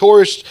sing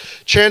victorious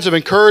chants of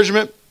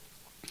encouragement.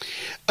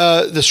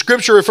 The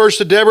scripture refers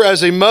to Deborah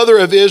as a mother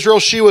of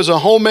Israel. She was a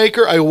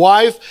homemaker, a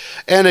wife,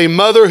 and a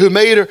mother who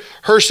made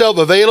herself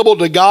available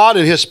to God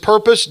and his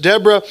purpose.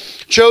 Deborah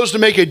chose to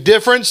make a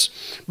difference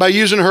by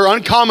using her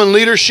uncommon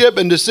leadership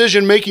and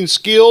decision-making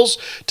skills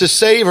to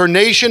save her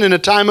nation in a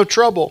time of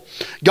trouble.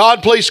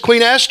 God placed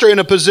Queen Esther in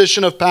a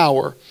position of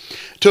power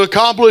to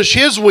accomplish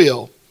his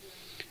will.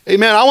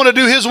 Amen. I want to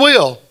do his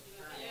will.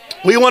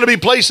 We want to be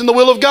placed in the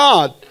will of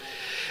God.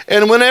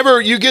 And whenever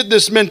you get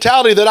this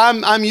mentality that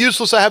I'm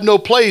useless, I have no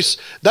place,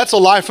 that's a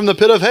lie from the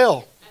pit of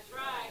hell. That's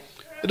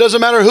right. It doesn't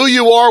matter who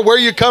you are, where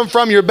you come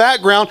from, your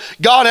background.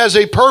 God has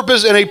a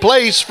purpose and a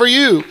place for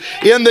you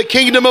in the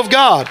kingdom of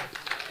God.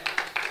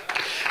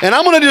 And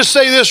I'm going to just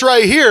say this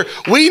right here.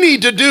 We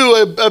need to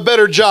do a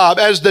better job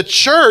as the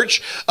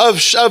church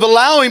of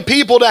allowing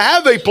people to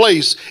have a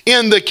place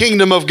in the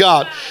kingdom of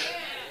God.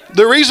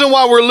 The reason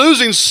why we're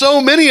losing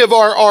so many of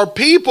our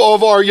people,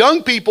 of our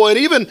young people, and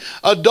even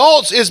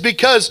adults is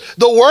because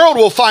the world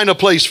will find a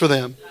place for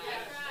them.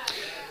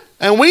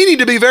 And we need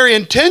to be very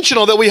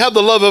intentional that we have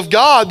the love of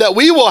God, that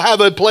we will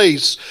have a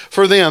place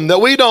for them, that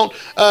we don't,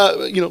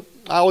 I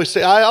always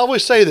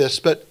say this,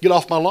 but get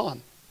off my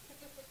lawn.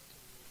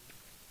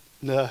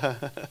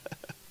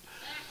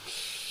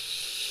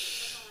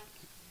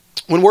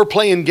 When we're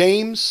playing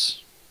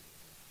games,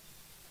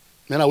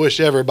 man, I wish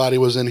everybody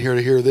was in here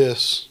to hear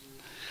this.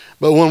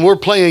 But when we're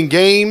playing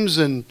games,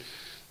 and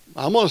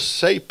I'm going to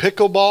say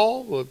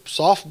pickleball,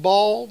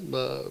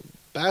 softball,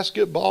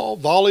 basketball,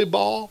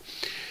 volleyball,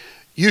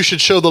 you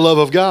should show the love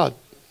of God.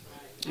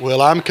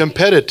 Well, I'm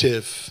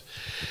competitive.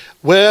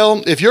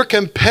 Well, if your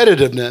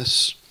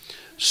competitiveness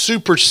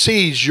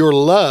supersedes your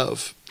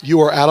love, you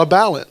are out of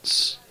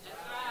balance.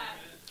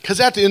 Because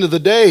at the end of the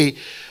day,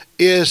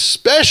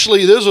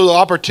 especially those are the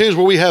opportunities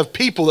where we have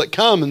people that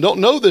come and don't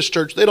know this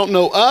church. They don't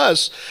know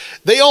us.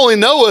 They only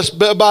know us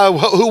by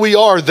who we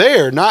are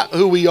there, not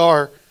who we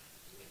are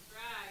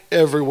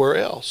everywhere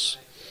else.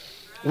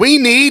 We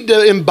need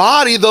to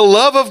embody the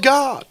love of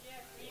God.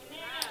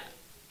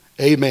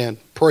 Amen.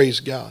 Praise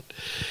God.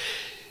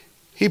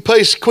 He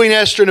placed Queen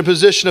Esther in a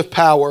position of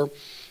power.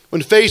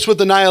 When faced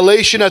with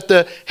annihilation at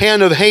the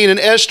hand of Haman,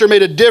 Esther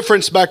made a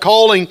difference by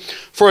calling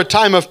for a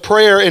time of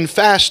prayer and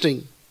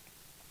fasting.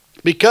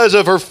 Because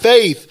of her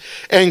faith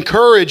and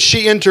courage,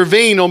 she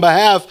intervened on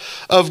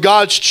behalf of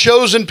God's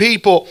chosen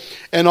people,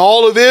 and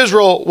all of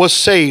Israel was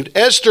saved.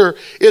 Esther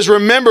is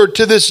remembered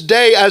to this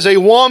day as a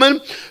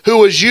woman who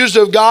was used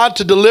of God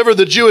to deliver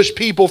the Jewish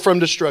people from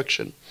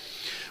destruction.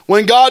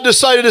 When God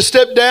decided to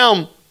step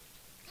down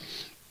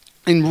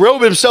and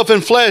robe himself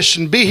in flesh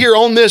and be here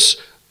on this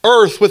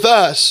earth with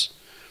us,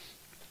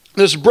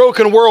 this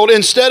broken world,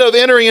 instead of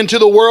entering into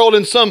the world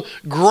in some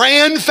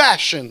grand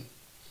fashion,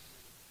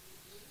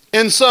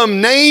 in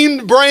some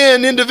named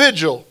brand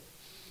individual,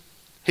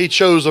 he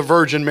chose a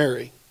Virgin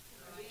Mary.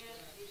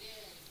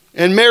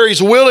 And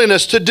Mary's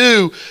willingness to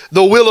do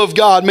the will of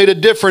God made a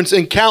difference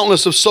in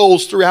countless of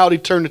souls throughout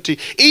eternity,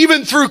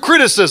 even through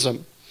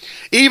criticism,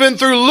 even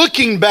through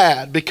looking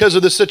bad because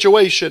of the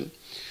situation.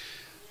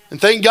 And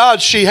thank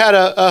God she had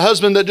a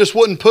husband that just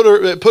wouldn't put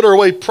her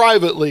away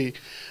privately.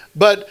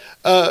 But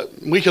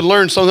we can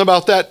learn something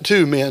about that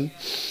too, men.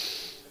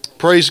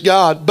 Praise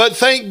God. But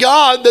thank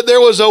God that there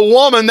was a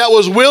woman that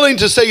was willing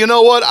to say, you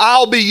know what,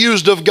 I'll be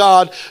used of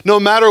God no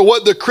matter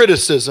what the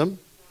criticism,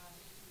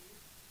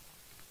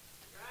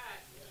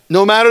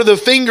 no matter the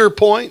finger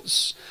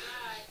points,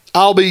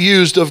 I'll be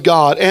used of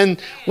God. And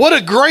what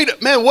a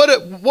great, man, what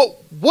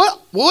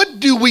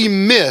do we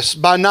miss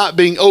by not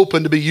being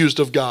open to be used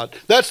of God?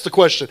 That's the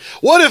question.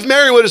 What if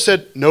Mary would have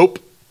said, nope,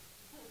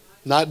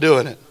 not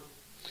doing it?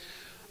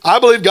 I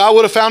believe God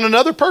would have found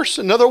another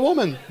person, another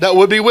woman that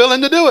would be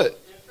willing to do it.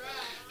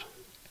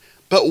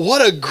 But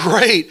what a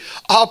great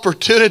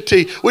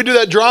opportunity. We do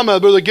that drama,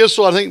 Brother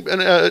Gissel, I think,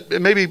 and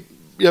maybe,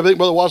 I think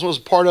Brother Wasson was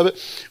a part of it,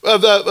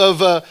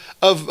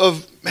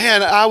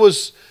 man, I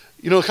was,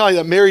 kind of like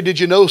that Mary Did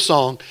You Know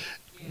song.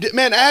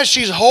 Man, as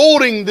she's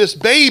holding this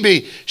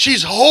baby,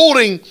 she's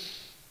holding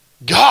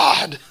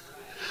God.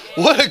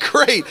 What a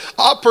great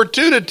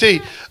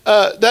opportunity.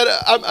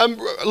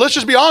 Let's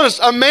just be honest,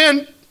 a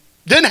man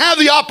didn't have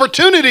the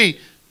opportunity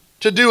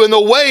to do in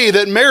the way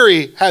that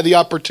Mary had the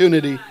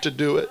opportunity to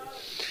do it.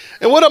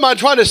 And what am I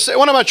trying to say?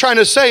 What am I trying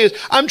to say is,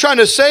 I'm trying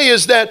to say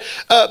is that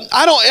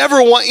I don't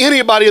ever want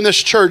anybody in this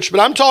church, but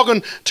I'm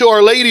talking to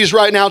our ladies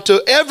right now,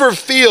 to ever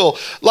feel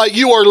like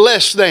you are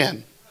less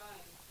than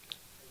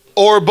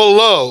or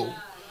below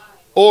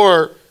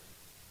or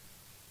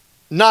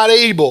not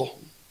able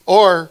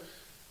or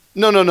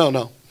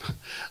no.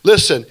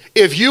 Listen,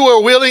 if you are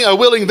a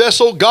willing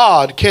vessel,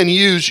 God can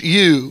use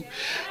you.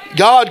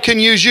 God can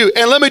use you.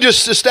 And let me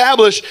just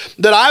establish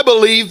that I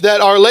believe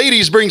that our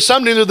ladies bring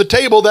something to the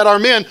table that our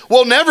men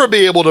will never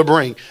be able to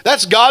bring.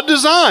 That's God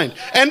designed.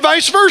 And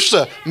vice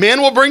versa.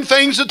 Men will bring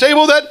things to the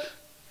table that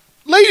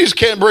ladies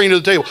can't bring to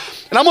the table.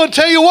 And I'm going to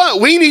tell you what,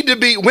 women need to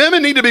be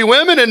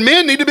women, and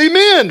men need to be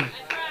men.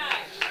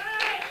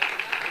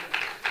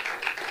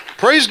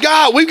 Praise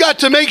God. We've got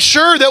to make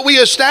sure that we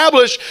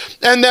establish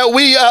and that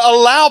we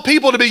allow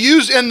people to be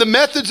used in the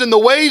methods and the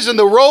ways and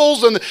the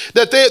roles and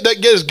that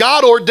is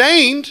God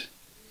ordained.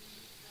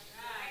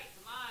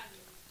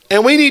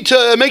 And we need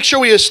to make sure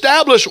we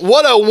establish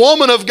what a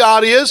woman of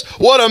God is,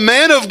 what a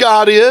man of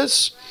God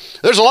is.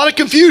 There's a lot of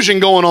confusion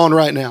going on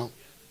right now.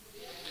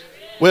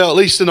 Well, at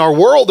least in our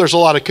world, there's a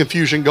lot of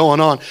confusion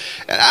going on.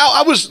 And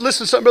I was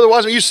listening to something, Brother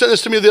Wiseman, you sent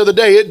this to me the other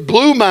day. It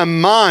blew my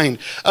mind.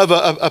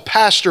 A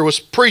pastor was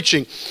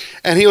preaching,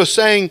 and he was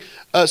saying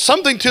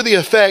something to the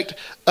effect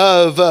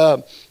of,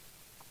 I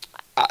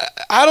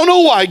don't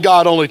know why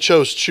God only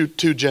chose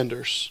two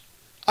genders.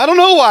 I don't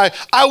know why.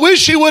 I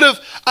wish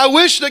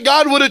that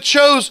God would have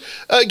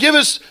give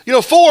us,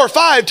 4 or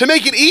 5 to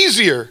make it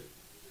easier.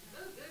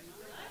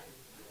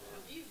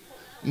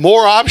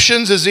 More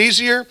options is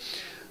easier?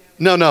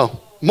 No.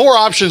 More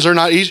options are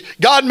not easy.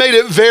 God made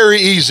it very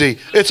easy.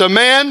 It's a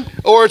man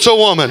or it's a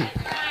woman.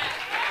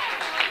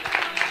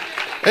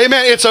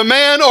 Amen. It's a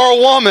man or a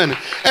woman.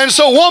 And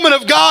so woman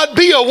of God,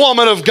 be a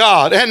woman of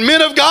God. And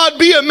men of God,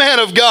 be a man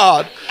of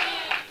God.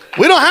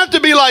 We don't have to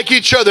be like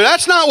each other.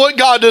 That's not what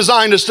God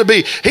designed us to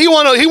be. He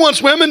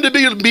wants women to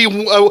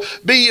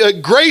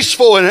be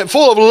graceful and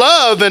full of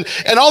love and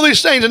all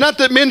these things. And not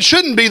that men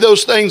shouldn't be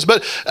those things,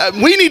 but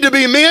we need to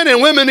be men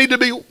and women need to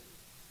be.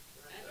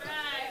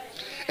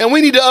 And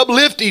we need to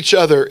uplift each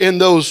other in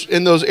those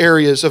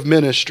areas of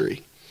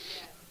ministry.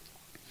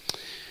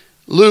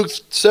 Luke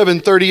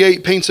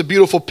 7:38 paints a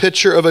beautiful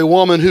picture of a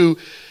woman who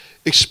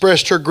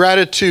expressed her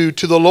gratitude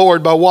to the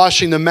Lord by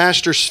washing the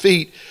master's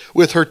feet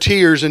with her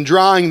tears and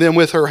drying them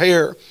with her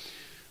hair.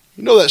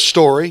 You know that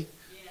story.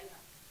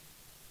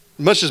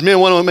 Much as men,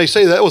 one of them may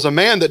say that was a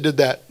man that did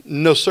that.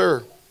 No,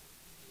 sir.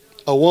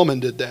 A woman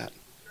did that.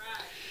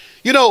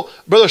 You know,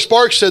 Brother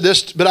Sparks said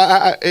this, but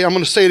I'm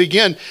going to say it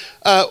again.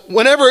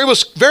 Whenever it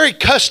was very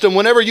custom,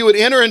 whenever you would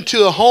enter into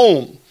the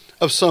home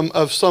of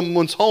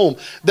someone's home,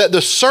 that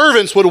the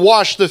servants would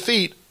wash the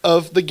feet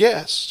of the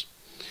guests.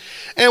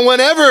 And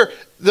whenever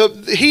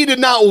he did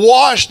not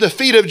wash the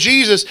feet of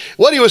Jesus,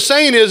 what he was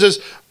saying is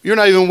you're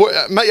not even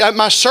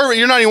my servant.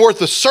 You're not even worth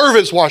the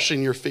servants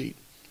washing your feet,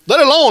 let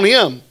alone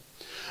him.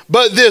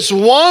 But this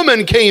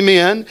woman came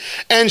in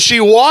and she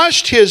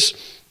washed his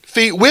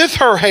feet with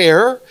her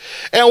hair.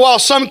 And while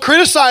some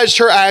criticized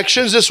her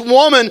actions, this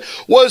woman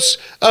was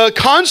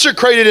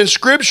consecrated in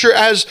Scripture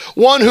as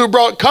one who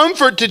brought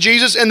comfort to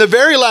Jesus in the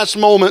very last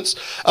moments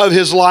of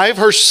his life.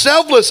 Her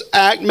selfless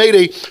act made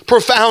a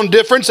profound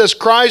difference as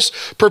Christ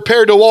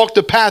prepared to walk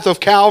the path of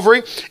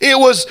Calvary. It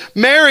was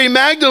Mary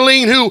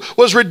Magdalene who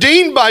was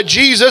redeemed by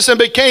Jesus and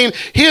became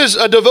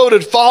a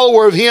devoted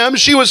follower of him.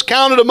 She was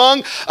counted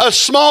among a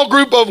small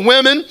group of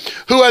women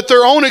who at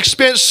their own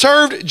expense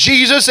served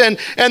Jesus and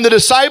the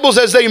disciples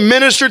as they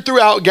ministered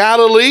throughout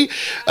Galilee.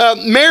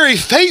 Mary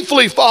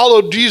faithfully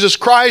followed Jesus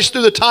Christ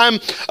through the time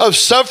of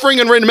suffering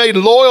and remained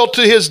loyal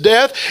to his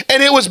death.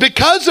 And it was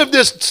because of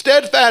this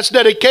steadfast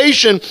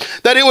dedication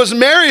that it was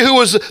Mary who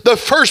was the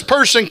first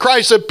person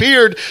Christ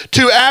appeared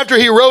to after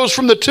he rose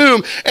from the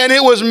tomb. And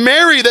it was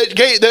Mary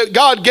that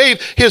God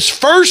gave his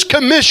first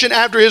commission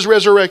after his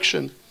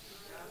resurrection.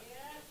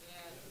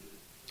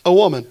 A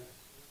woman.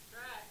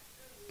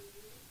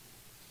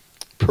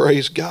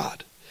 Praise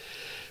God.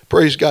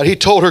 Praise God. He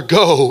told her,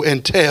 go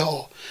and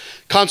tell.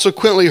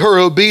 Consequently, her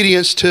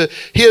obedience to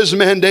his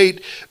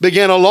mandate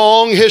began a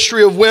long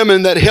history of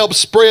women that helped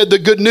spread the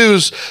good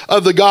news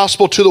of the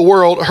gospel to the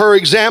world. Her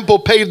example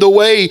paved the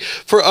way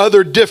for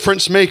other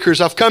difference makers.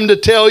 I've come to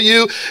tell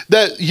you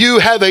that you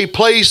have a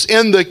place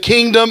in the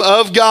kingdom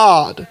of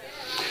God.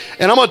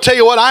 And I'm going to tell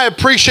you what, I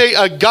appreciate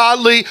a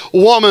godly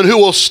woman who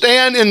will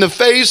stand in the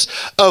face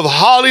of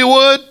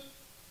Hollywood.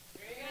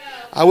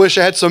 I wish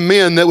I had some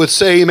men that would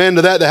say amen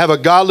to that have a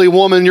godly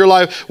woman in your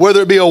life,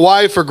 whether it be a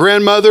wife or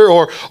grandmother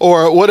or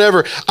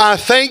whatever. I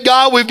thank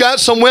God we've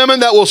got some women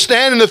that will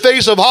stand in the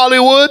face of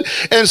Hollywood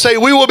and say,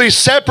 we will be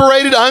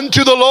separated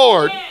unto the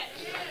Lord.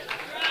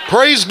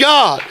 Praise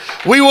God.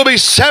 We will be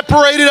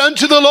separated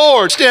unto the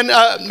Lord. And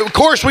of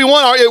course,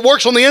 it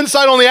works on the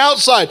inside, on the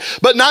outside,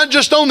 but not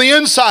just on the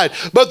inside,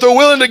 but they're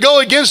willing to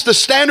go against the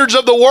standards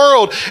of the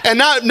world and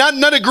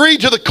not agree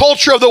to the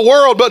culture of the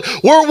world, but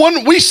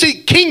we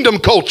seek kingdom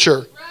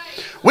culture.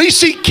 We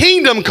seek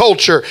kingdom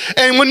culture.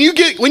 And when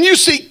you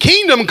seek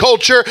kingdom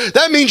culture,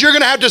 that means you're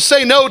going to have to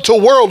say no to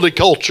worldly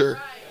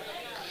culture.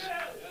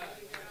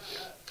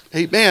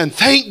 Amen.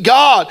 Thank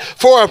God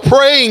for a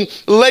praying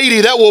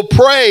lady that will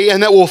pray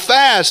and that will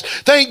fast.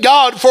 Thank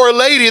God for a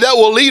lady that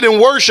will lead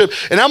in worship.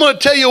 And I'm going to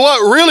tell you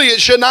what, really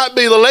it should not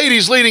be the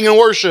ladies leading in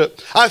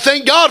worship. I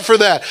thank God for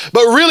that.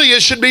 But really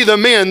it should be the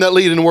men that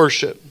lead in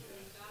worship.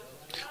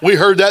 We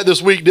heard that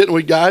this week, didn't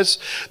we, guys?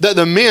 That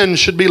the men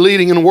should be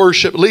leading in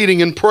worship, leading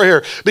in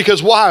prayer.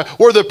 Because why?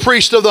 We're the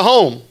priest of the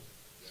home.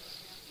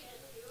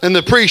 And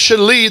the priest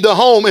should lead the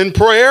home in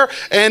prayer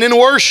and in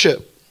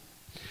worship.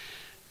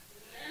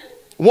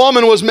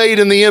 Woman was made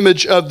in the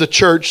image of the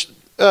church.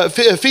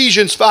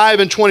 Ephesians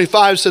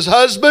 5:25 says,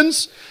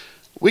 husbands,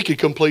 we could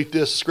complete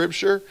this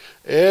scripture.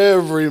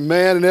 Every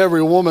man and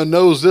every woman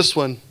knows this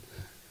one.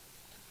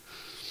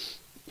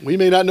 We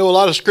may not know a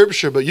lot of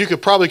scripture, but you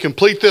could probably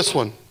complete this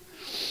one.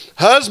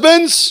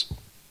 Husbands,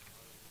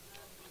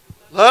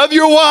 love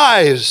your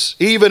wives,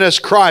 even as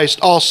Christ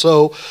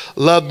also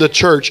loved the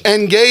church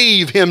and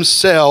gave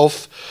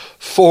himself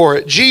for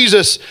it.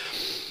 Jesus,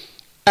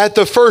 as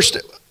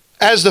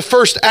the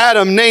first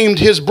Adam named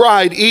his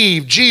bride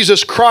Eve,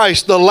 Jesus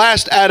Christ, the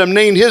last Adam,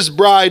 named his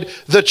bride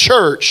the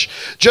church.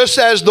 Just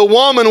as the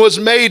woman was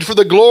made for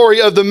the glory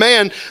of the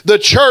man, the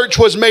church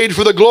was made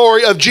for the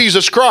glory of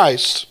Jesus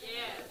Christ.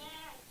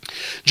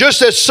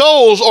 Just as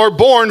souls are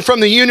born from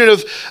the union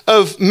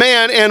of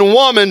man and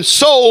woman,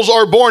 souls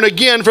are born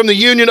again from the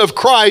union of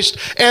Christ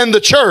and the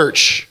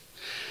church.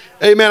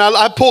 Amen.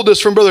 I pulled this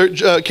from Brother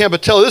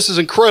Campatello. This is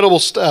incredible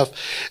stuff.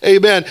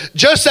 Amen.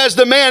 Just as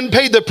the man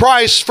paid the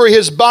price for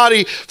his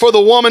body for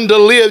the woman to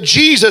live,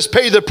 Jesus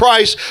paid the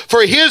price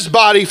for his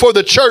body for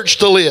the church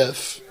to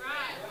live.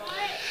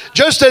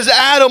 Just as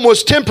Adam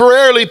was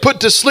temporarily put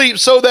to sleep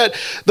so that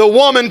the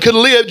woman could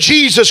live,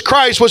 Jesus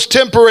Christ was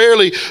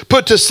temporarily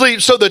put to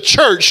sleep so the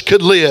church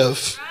could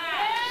live.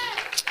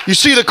 You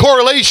see the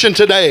correlation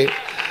today.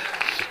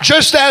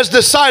 Just as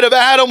the side of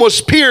Adam was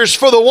pierced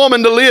for the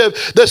woman to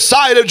live, the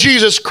side of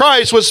Jesus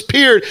Christ was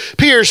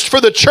pierced for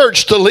the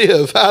church to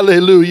live.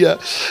 Hallelujah.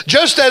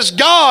 Just as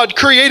God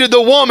created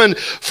the woman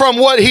from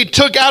what he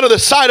took out of the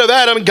side of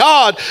Adam,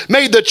 God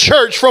made the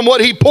church from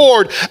what he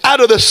poured out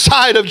of the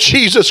side of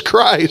Jesus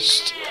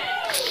Christ.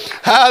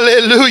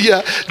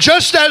 Hallelujah.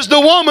 Just as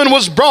the woman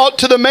was brought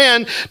to the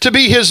man to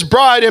be his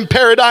bride in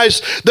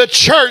paradise, the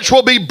church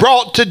will be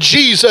brought to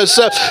Jesus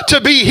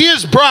to be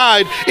his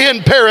bride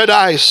in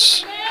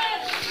paradise.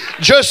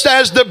 Just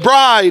as the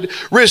bride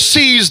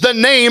receives the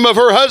name of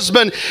her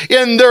husband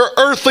in their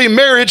earthly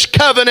marriage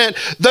covenant,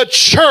 the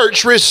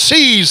church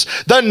receives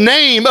the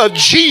name of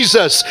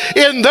Jesus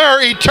in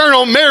their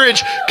eternal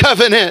marriage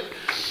covenant.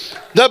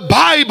 The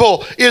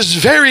Bible is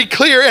very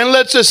clear and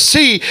lets us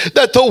see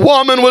that the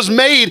woman was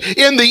made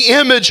in the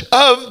image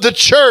of the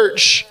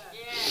church.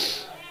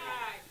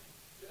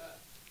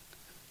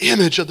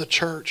 Image of the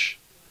church.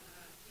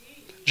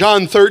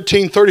 John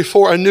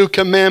 13:34, a new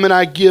commandment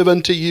I give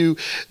unto you,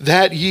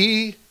 that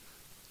ye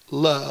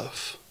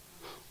love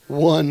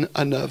one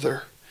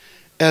another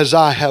as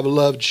I have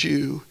loved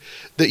you,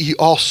 that ye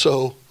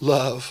also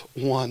love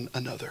one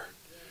another.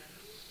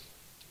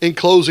 In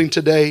closing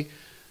today,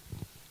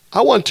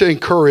 I want to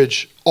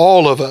encourage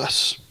all of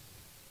us.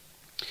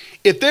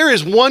 If there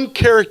is one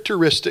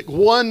characteristic,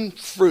 one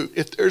fruit,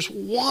 if there's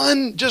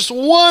one, just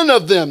one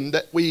of them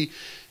that we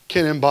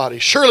can embody,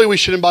 surely we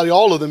should embody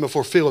all of them if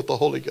we're filled with the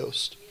Holy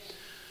Ghost.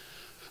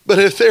 But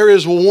if there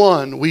is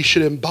one, we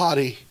should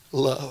embody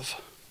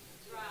love.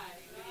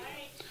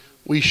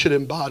 We should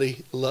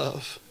embody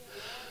love.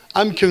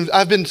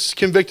 I've been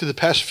convicted the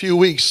past few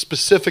weeks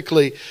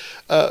specifically,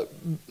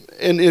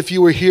 and if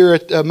you were here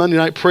at Monday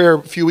Night Prayer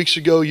a few weeks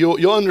ago,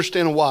 you'll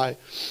understand why.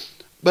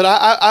 But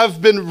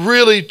I've been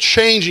really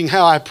changing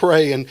how I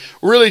pray and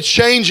really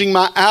changing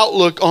my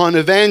outlook on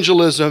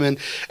evangelism. And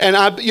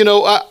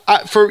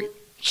for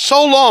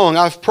so long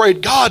I've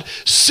prayed, God,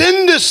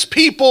 send us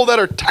people that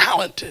are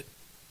talented.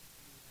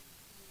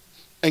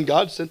 And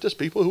God sent us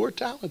people who are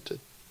talented.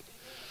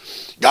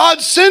 God,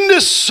 send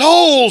us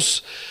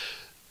souls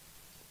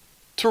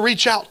to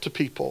reach out to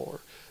people. Or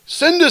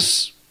send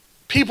us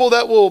people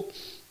that will,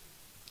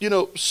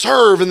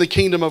 serve in the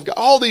kingdom of God.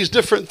 All these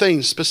different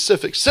things,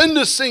 specific. Send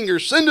us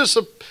singers. Send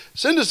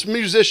us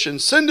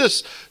musicians. Send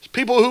us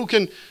people who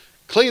can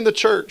clean the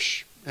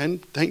church.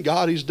 And thank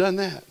God he's done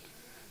that.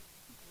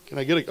 Can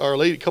I get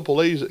a couple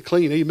ladies that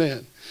clean?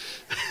 Amen.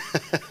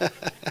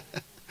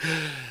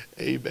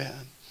 Amen.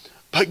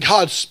 But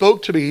God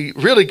spoke to me,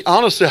 really,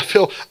 honestly, I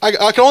feel, I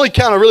can only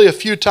count really a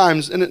few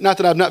times, and not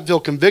that I've not feel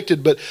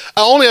convicted, but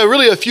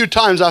really a few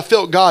times I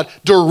felt God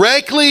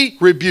directly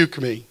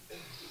rebuke me.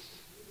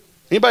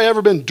 Anybody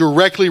ever been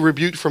directly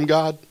rebuked from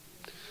God?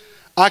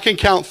 I can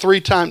count 3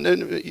 times,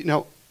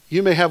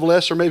 you may have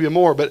less or maybe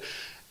more,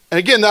 and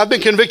again, I've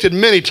been convicted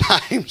many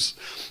times,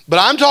 but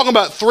I'm talking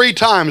about 3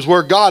 times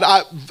where God,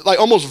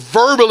 almost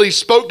verbally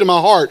spoke to my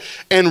heart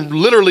and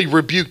literally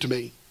rebuked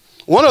me.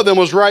 One of them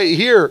was right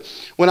here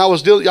when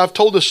I've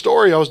told this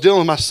story, I was dealing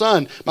with my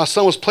son. My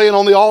son was playing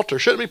on the altar.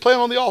 Shouldn't be playing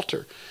on the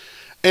altar.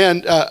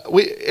 And I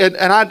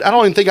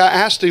don't even think I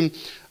asked him,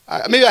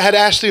 maybe I had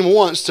asked him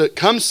once to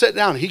come sit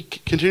down. He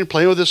continued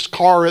playing with this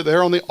car right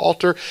there on the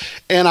altar.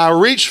 And I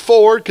reached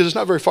forward, because it's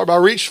not very far, but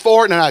I reached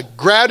forward and I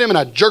grabbed him and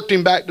I jerked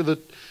him back to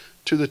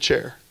the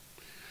chair.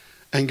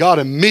 And God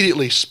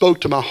immediately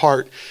spoke to my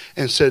heart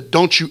and said,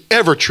 don't you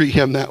ever treat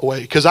him that way,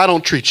 because I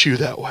don't treat you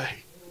that way.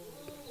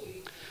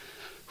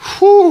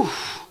 Whew,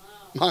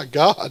 my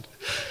God.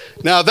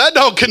 Now, if that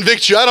don't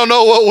convict you, I don't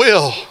know what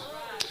will.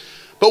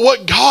 But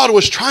what God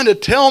was trying to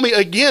tell me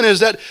again is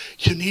that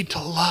you need to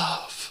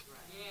love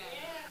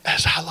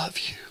as I love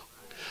you.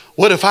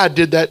 What if I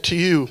did that to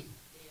you?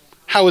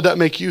 How would that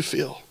make you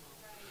feel?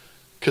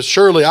 Because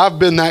surely I've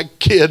been that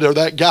kid or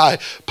that guy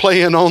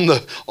playing on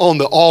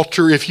the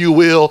altar, if you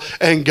will,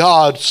 and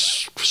God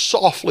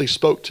softly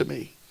spoke to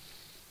me.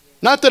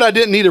 Not that I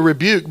didn't need a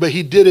rebuke, but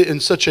he did it in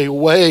such a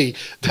way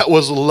that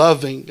was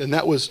loving and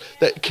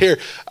that care.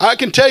 I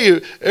can tell you,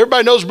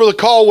 everybody knows Brother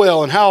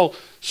Caldwell and how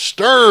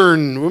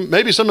stern,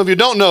 maybe some of you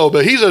don't know,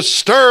 but he's a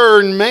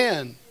stern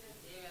man.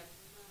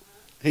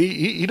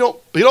 He don't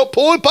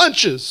pull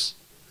punches.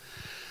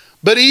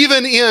 But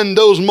even in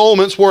those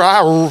moments where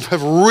I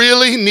have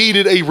really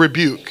needed a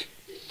rebuke,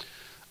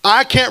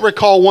 I can't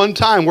recall one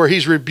time where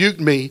he's rebuked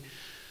me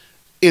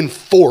in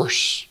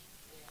force.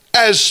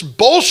 As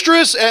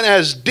boisterous and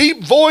as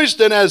deep voiced,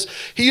 and as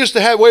he used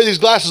to wear these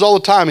glasses all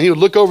the time, and he would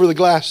look over the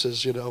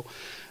glasses,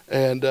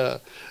 and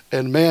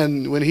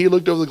man, when he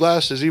looked over the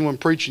glasses, even when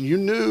preaching, you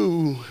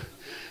knew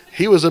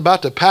he was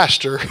about to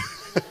pastor.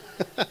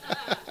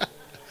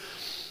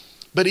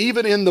 But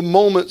even in the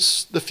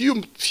moments, the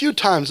few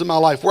times in my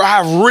life where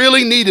I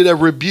really needed a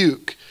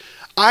rebuke,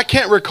 I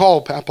can't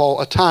recall, Papa,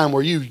 a time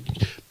where you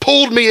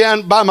pulled me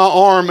in by my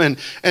arm and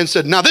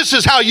said, now this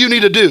is how you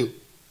need to do.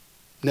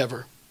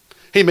 Never.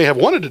 He may have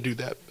wanted to do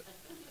that.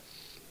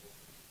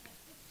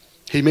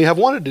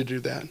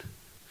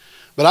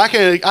 But I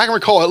can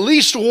recall at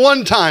least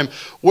one time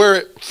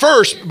where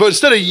but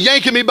instead of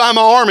yanking me by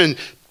my arm and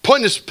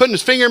putting his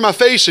finger in my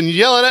face and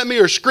yelling at me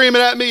or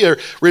screaming at me or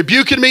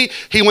rebuking me,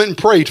 he went and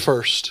prayed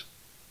first.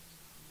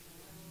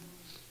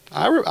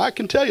 I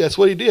can tell you that's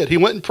what he did. He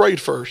went and prayed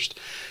first.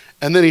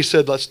 And then he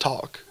said, let's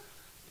talk.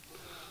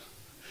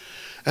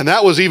 And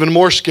that was even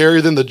more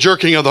scary than the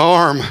jerking of the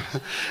arm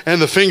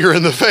and the finger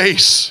in the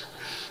face.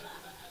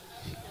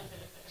 I'm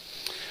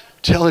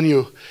telling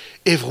you,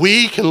 if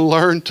we can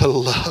learn to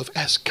love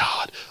as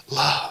God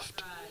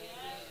loved.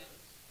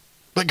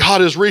 But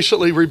God has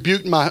recently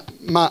rebuked my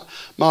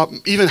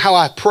even how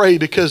I pray,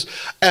 because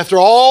after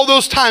all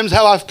those times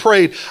how I've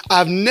prayed,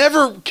 I've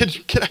never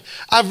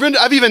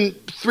I've even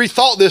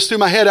rethought this through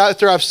my head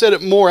after I've said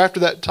it more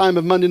after that time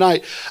of Monday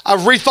night.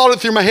 I've rethought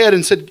it through my head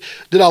and said,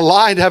 did I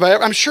lie?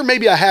 I'm sure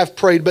maybe I have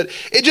prayed, but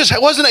it just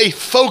wasn't a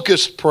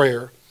focused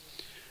prayer.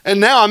 And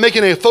now I'm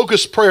making a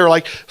focused prayer,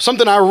 like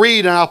something I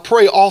read and I'll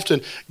pray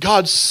often.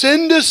 God,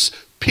 send us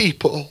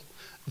people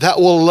that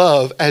will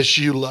love as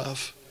you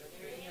love.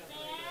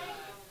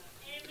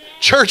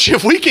 Church,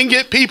 if we can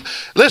get people,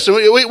 listen,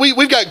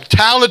 we've got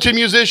talented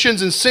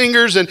musicians and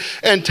singers and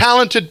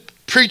talented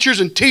preachers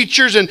and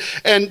teachers and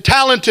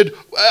talented,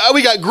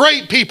 we got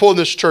great people in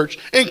this church,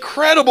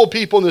 incredible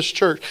people in this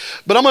church.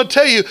 But I'm going to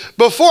tell you,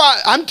 this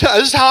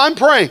is how I'm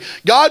praying.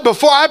 God,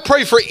 before I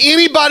pray for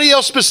anybody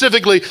else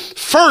specifically,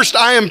 first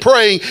I am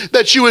praying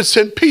that you would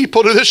send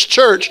people to this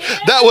church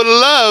that would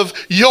love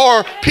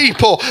your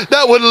people,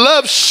 that would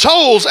love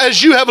souls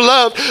as you have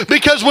loved.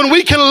 Because when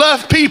we can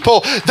love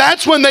people,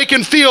 that's when they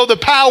can feel the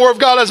power of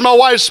God, as my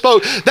wife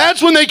spoke.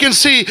 That's when they can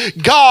see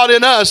God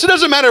in us. It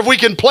doesn't matter if we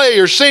can play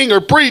or sing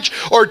or preach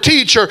or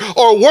teach or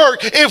work.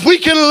 If we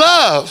can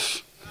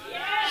love,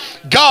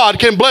 God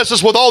can bless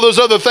us with all those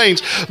other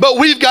things. But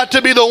we've got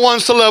to be the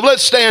ones to love.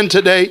 Let's stand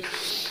today.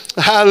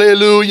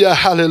 Hallelujah,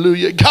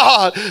 hallelujah.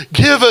 God,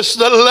 give us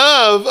the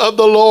love of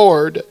the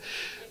Lord.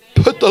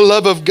 Put the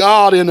love of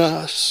God in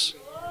us.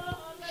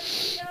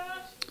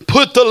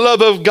 Put the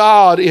love of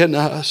God in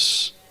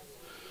us.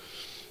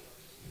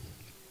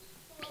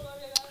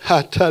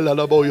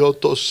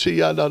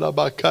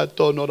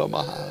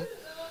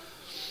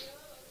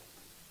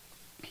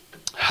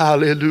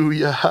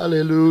 Hallelujah,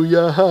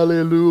 hallelujah,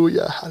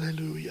 hallelujah,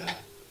 hallelujah.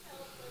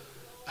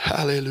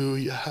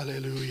 Hallelujah,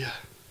 hallelujah.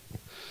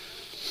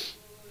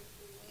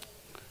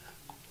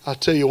 I'll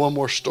tell you one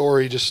more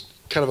story, just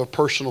kind of a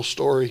personal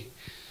story.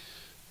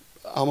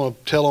 I'm going to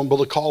tell on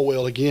Brother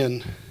Caldwell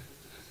again.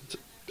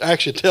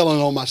 Actually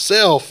telling on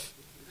myself.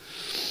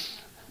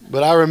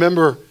 But I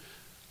remember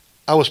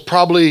I was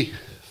probably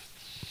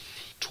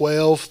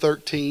 12,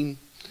 13.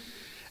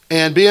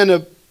 And being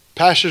a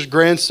pastor's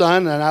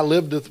grandson, and I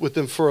lived with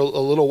them for a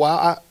little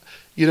while,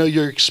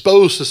 you're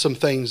exposed to some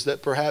things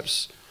that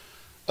perhaps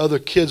other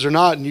kids are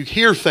not. And you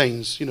hear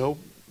things, he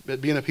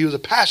was a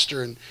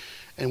pastor.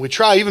 And we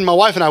try, even my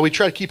wife and I, we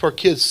try to keep our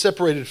kids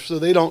separated so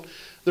they're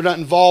not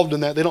involved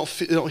in that. They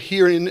don't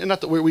hear, and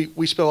not that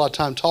we spend a lot of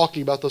time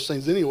talking about those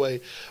things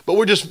anyway, but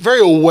we're just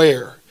very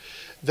aware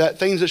that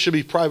things that should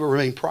be private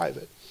remain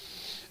private.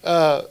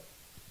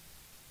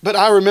 But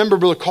I remember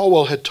Brother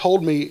Caldwell had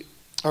told me,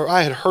 or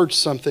I had heard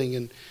something,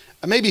 and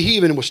maybe he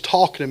even was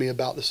talking to me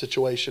about the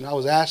situation. I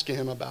was asking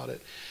him about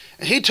it.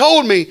 And he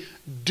told me,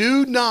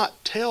 do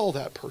not tell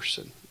that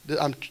person.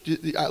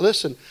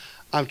 Listen,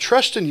 I'm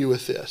trusting you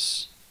with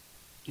this.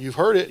 You've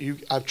heard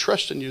it. I'm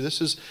trusting you.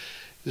 There's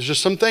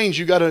just some things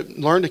you got to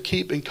learn to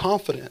keep in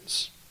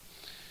confidence.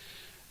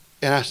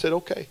 And I said,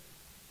 okay.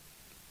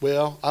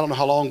 Well, I don't know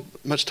how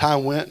much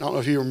time went. I don't know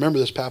if you remember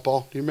this,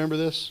 Papaw. Do you remember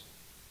this?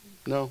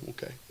 No?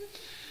 Okay.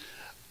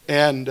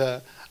 And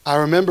I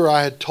remember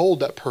I had told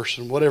that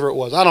person, whatever it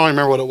was. I don't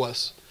remember what it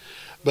was.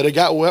 But it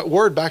got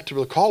word back to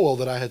the Caldwell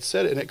that I had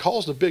said it, and it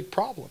caused a big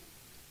problem.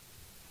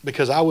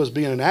 Because I was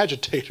being an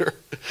agitator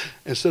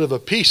instead of a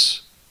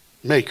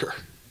peacemaker.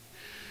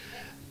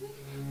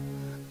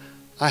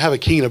 I have a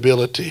keen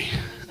ability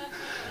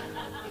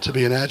to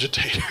be an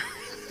agitator.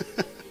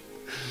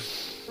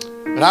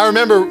 But I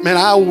remember, man,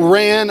 I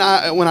ran.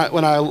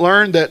 When I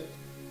learned that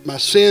my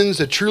sins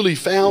had truly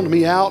found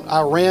me out,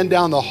 I ran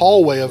down the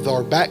hallway of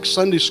our back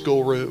Sunday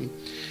school room.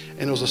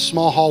 And it was a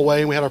small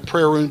hallway, and we had our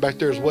prayer room back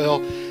there as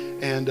well.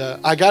 And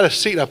I got a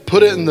seat, and I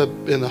put it in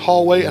the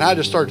hallway, and I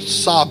just started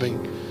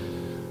sobbing.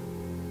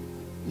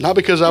 Not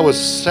because I was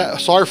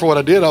sorry for what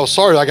I did. I was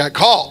sorry I got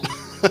caught.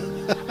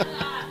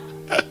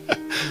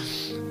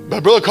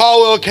 But Brother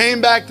Caldwell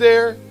came back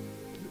there,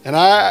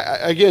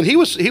 and he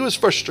was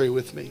frustrated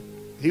with me.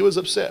 He was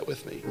upset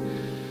with me.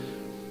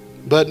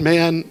 But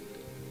man,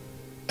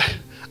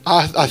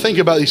 I think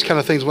about these kind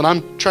of things when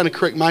I'm trying to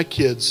correct my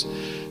kids.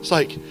 It's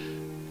like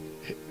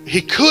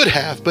he could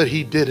have, but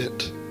he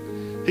didn't.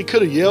 He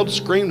could have yelled,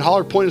 screamed,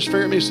 hollered, pointed his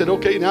finger at me, and said,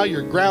 okay, now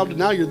you're grounded,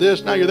 now you're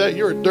this, now you're that,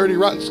 you're a dirty,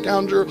 rotten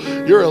scoundrel,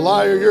 you're a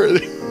liar,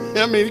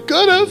 he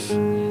could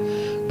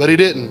have, but he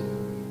didn't.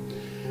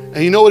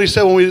 And you know what he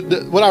said I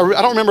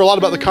don't remember a lot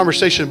about the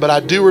conversation, but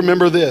I do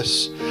remember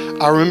this.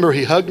 I remember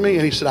he hugged me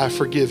and he said, I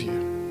forgive you.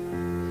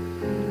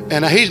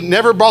 And he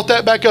never brought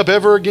that back up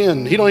ever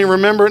again. He don't even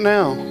remember it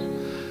now.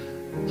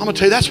 I'm going to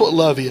tell you, that's what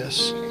love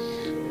is.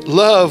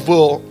 Love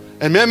will,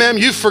 and ma'am,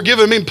 you've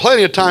forgiven me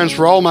plenty of times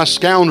for all my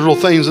scoundrel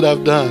things that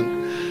I've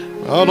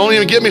done. Oh, don't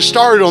even get me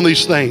started on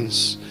these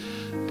things.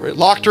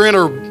 Locked her in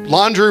her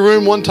laundry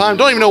room one time.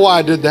 Don't even know why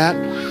I did that.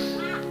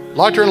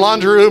 Locked her in the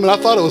laundry room, and I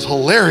thought it was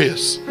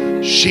hilarious.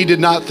 She did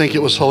not think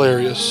it was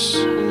hilarious.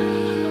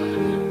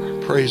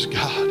 Praise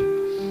God.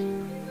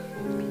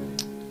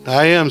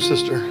 I am,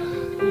 sister.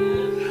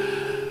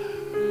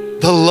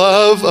 The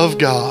love of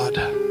God.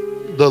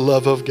 The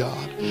love of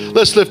God.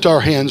 Let's lift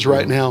our hands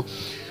right now.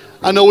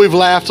 I know we've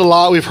laughed a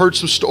lot. We've heard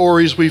some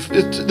stories.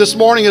 This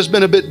morning has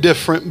been a bit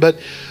different, but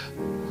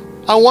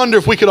I wonder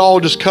if we could all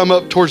just come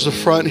up towards the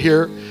front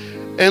here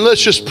and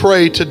let's just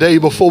pray today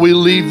before we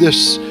leave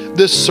this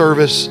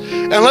service.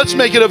 And let's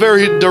make it a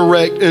very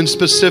direct and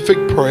specific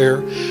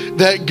prayer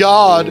that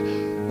God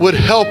would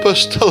help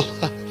us to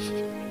love.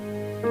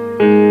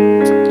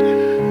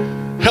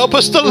 Help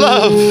us to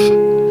love.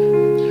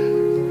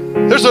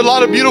 There's a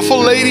lot of beautiful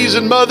ladies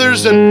and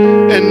mothers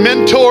and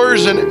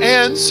mentors and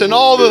aunts and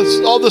all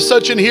the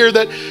such in here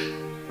that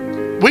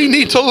we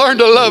need to learn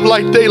to love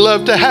like they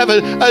love, to have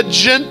a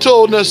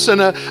gentleness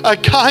and a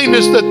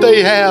kindness that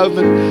they have.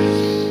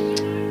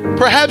 And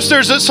perhaps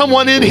there's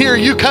someone in here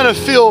you kind of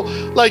feel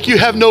like you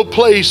have no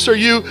place or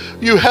you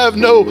have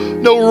no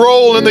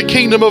role in the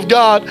kingdom of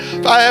God.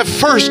 I have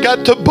first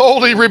got to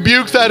boldly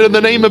rebuke that in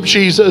the name of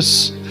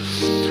Jesus.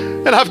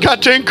 And I've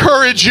got to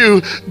encourage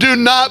you, do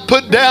not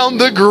put down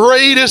the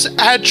greatest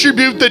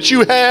attribute that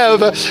you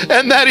have,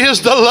 and that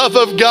is the love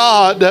of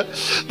God.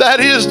 That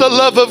is the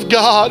love of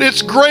God.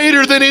 It's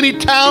greater than any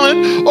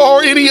talent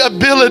or any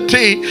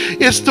ability.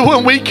 It's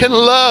when we can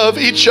love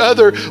each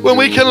other, when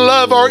we can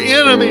love our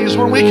enemies,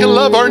 when we can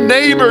love our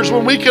neighbors,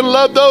 when we can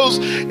love those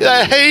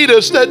that hate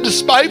us, that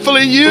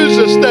despitefully use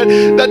us,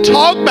 that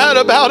talk bad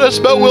about us,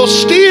 but will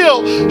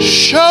still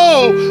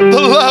show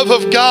the love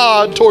of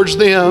God towards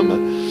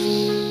them.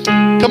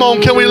 Come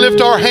on, can we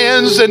lift our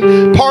hands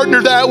and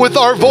partner that with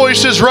our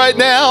voices right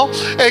now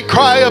and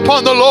cry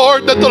upon the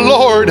Lord that the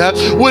Lord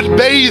would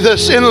bathe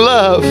us in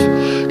love.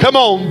 Come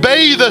on,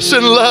 bathe us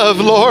in love,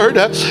 Lord.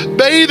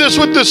 Bathe us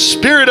with the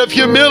spirit of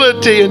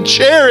humility and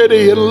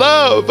charity and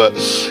love.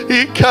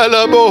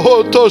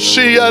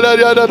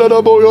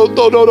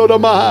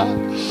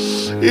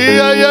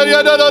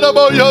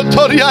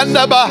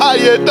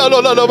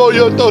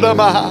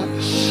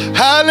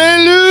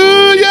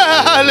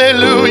 Hallelujah,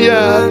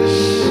 hallelujah.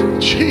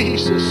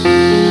 Jesus.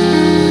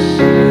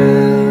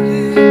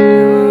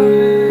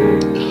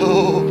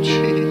 Oh,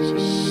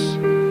 Jesus.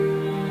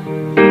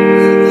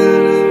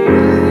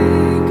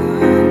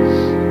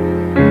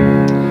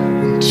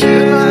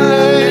 Until I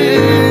lay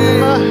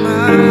my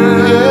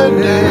head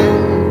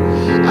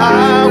down,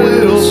 I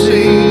will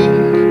sing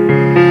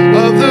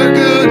of the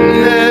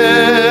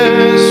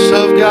goodness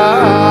of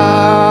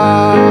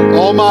God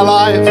all my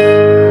life.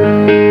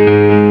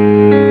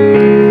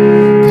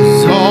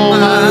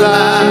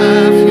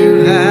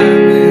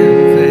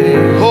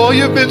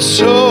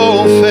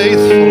 So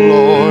faithful,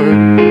 Lord,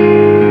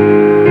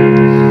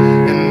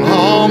 and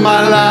all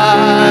my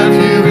life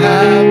you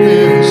have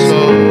been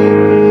so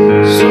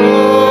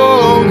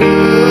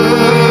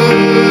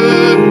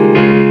good.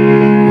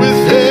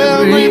 With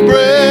every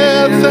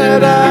breath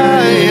that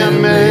I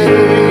am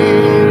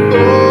able,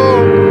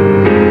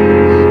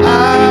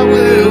 I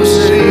will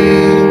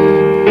sing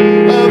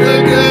of the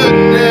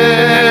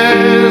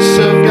goodness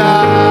of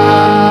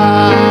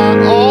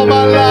God all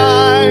my life.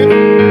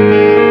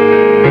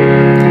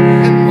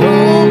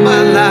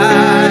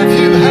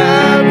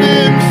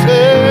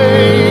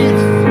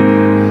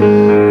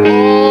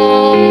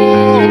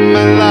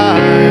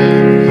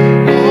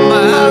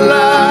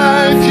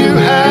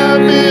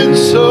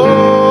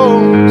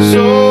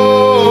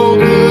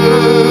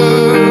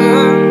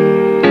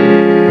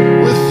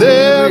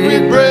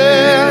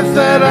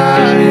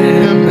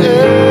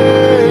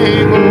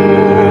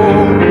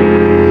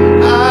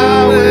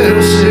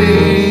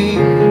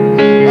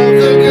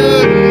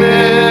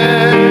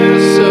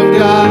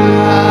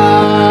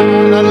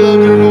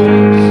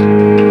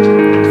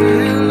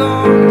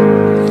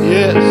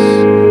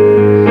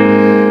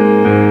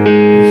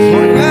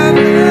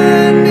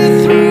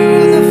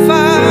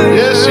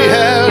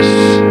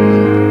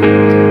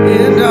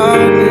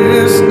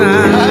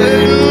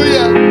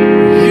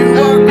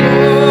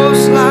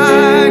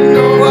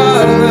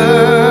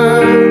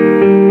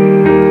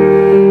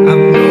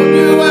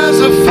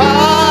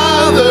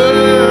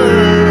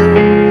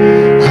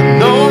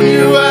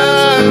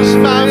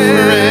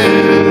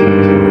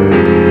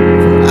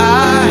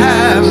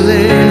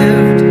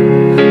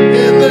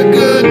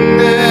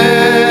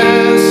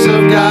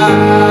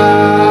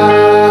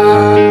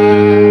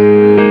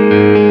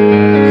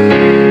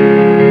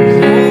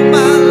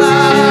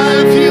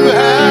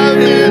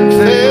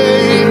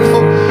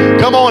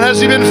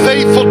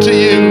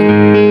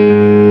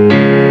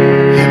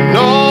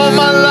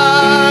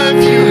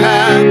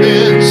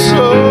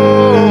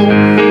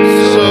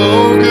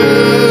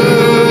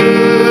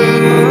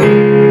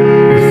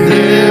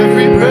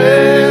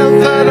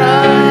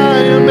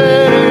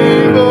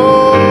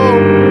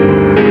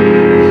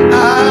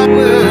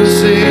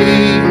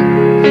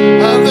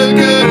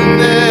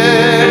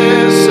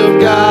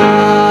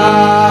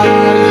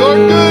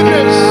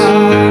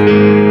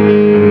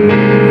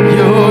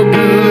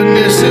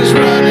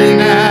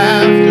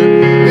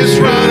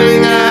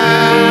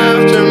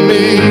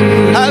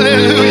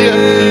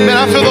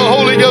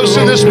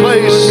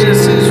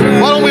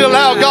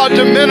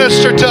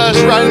 minister to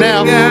us right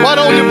now. Why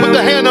don't you put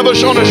the hand of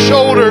us on a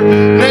shoulder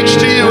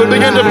next to you and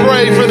begin to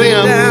pray for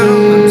them.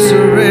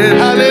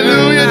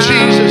 Hallelujah,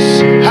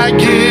 Jesus. I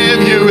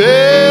give you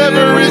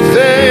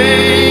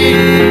everything.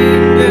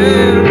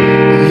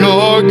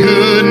 Your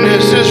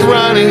goodness is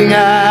running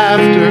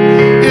after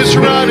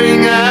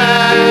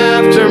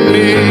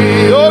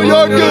me. Oh,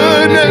 your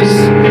goodness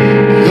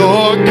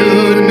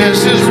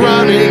is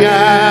running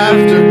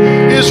after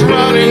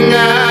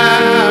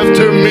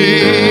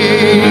me.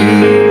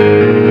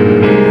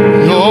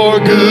 Your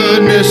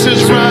goodness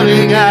is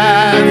running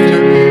after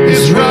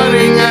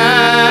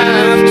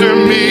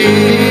me.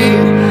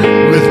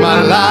 With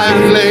my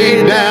life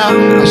laid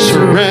down, I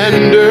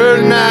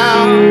surrender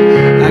now.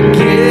 I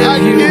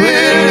give you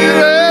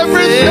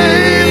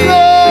everything,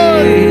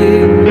 Lord.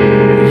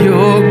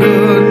 Your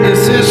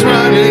goodness is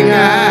running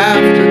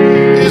after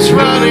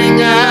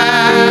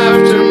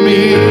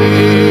me.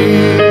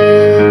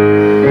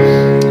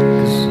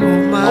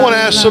 I want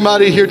to ask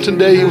somebody here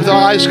today with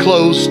our eyes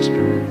closed.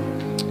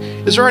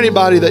 Is there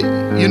anybody that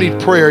you need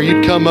prayer?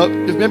 You'd come up.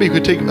 If maybe you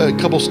could take a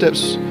couple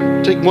steps,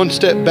 take one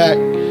step back.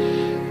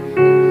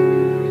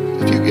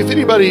 If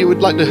anybody would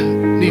like to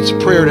needs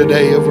prayer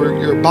today over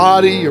your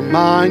body, your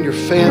mind, your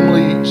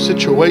family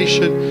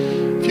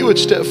situation, if you would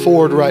step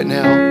forward right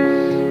now.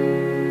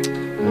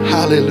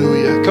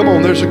 Hallelujah. Come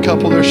on, there's a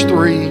couple, there's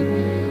three.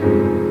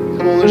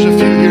 Come on, there's a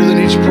few here that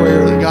needs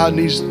prayer, that God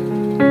needs,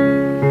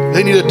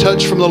 they need a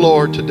touch from the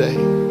Lord today.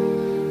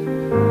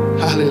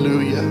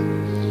 Hallelujah.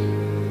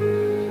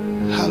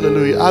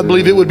 Hallelujah. I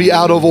believe it would be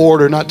out of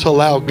order not to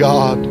allow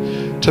God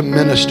to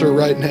minister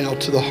right now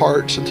to the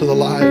hearts and to the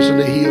lives and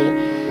to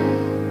heal.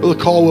 Brother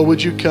Caldwell,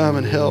 would you come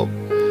and help?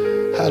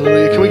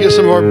 Hallelujah. Can we get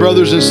some of our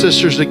brothers and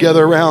sisters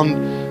together around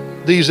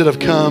these that have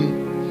come?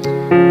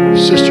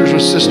 Sisters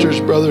with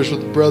sisters, brothers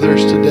with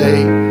brothers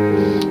today.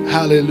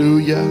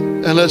 Hallelujah.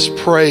 And let's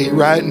pray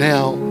right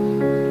now.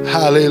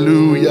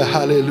 Hallelujah.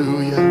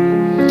 Hallelujah.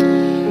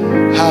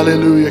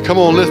 Hallelujah. Come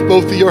on, lift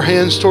both of your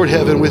hands toward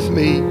heaven with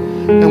me.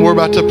 And we're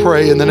about to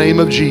pray in the name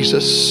of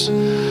Jesus.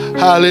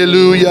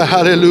 Hallelujah.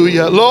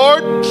 Hallelujah.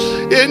 Lord,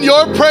 in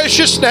your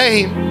precious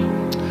name.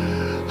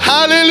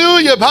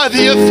 Hallelujah. By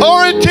the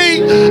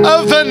authority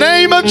of the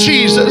name of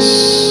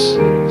Jesus,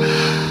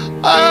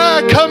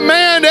 I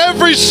command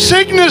every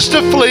sickness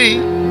to flee.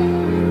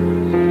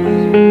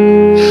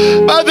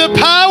 By the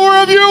power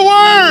of your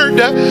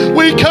word,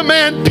 we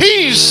command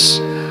peace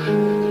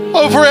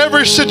over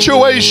every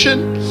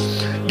situation.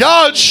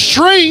 God,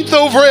 strength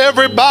over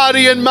every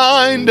body and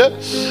mind.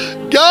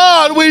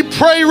 God, we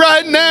pray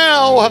right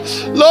now,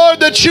 Lord,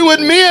 that you would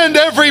mend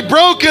every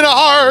broken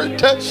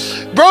heart,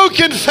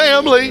 broken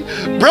family,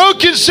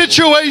 broken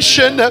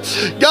situation.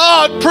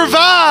 God,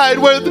 provide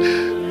where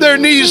there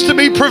needs to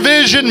be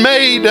provision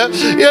made.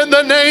 In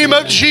the name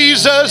of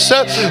Jesus,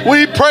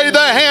 we pray the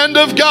hand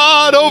of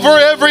God over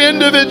every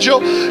individual.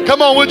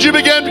 Come on, would you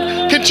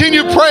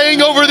continue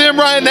praying over them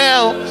right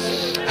now?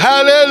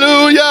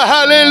 Hallelujah,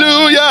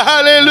 hallelujah,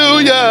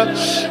 hallelujah.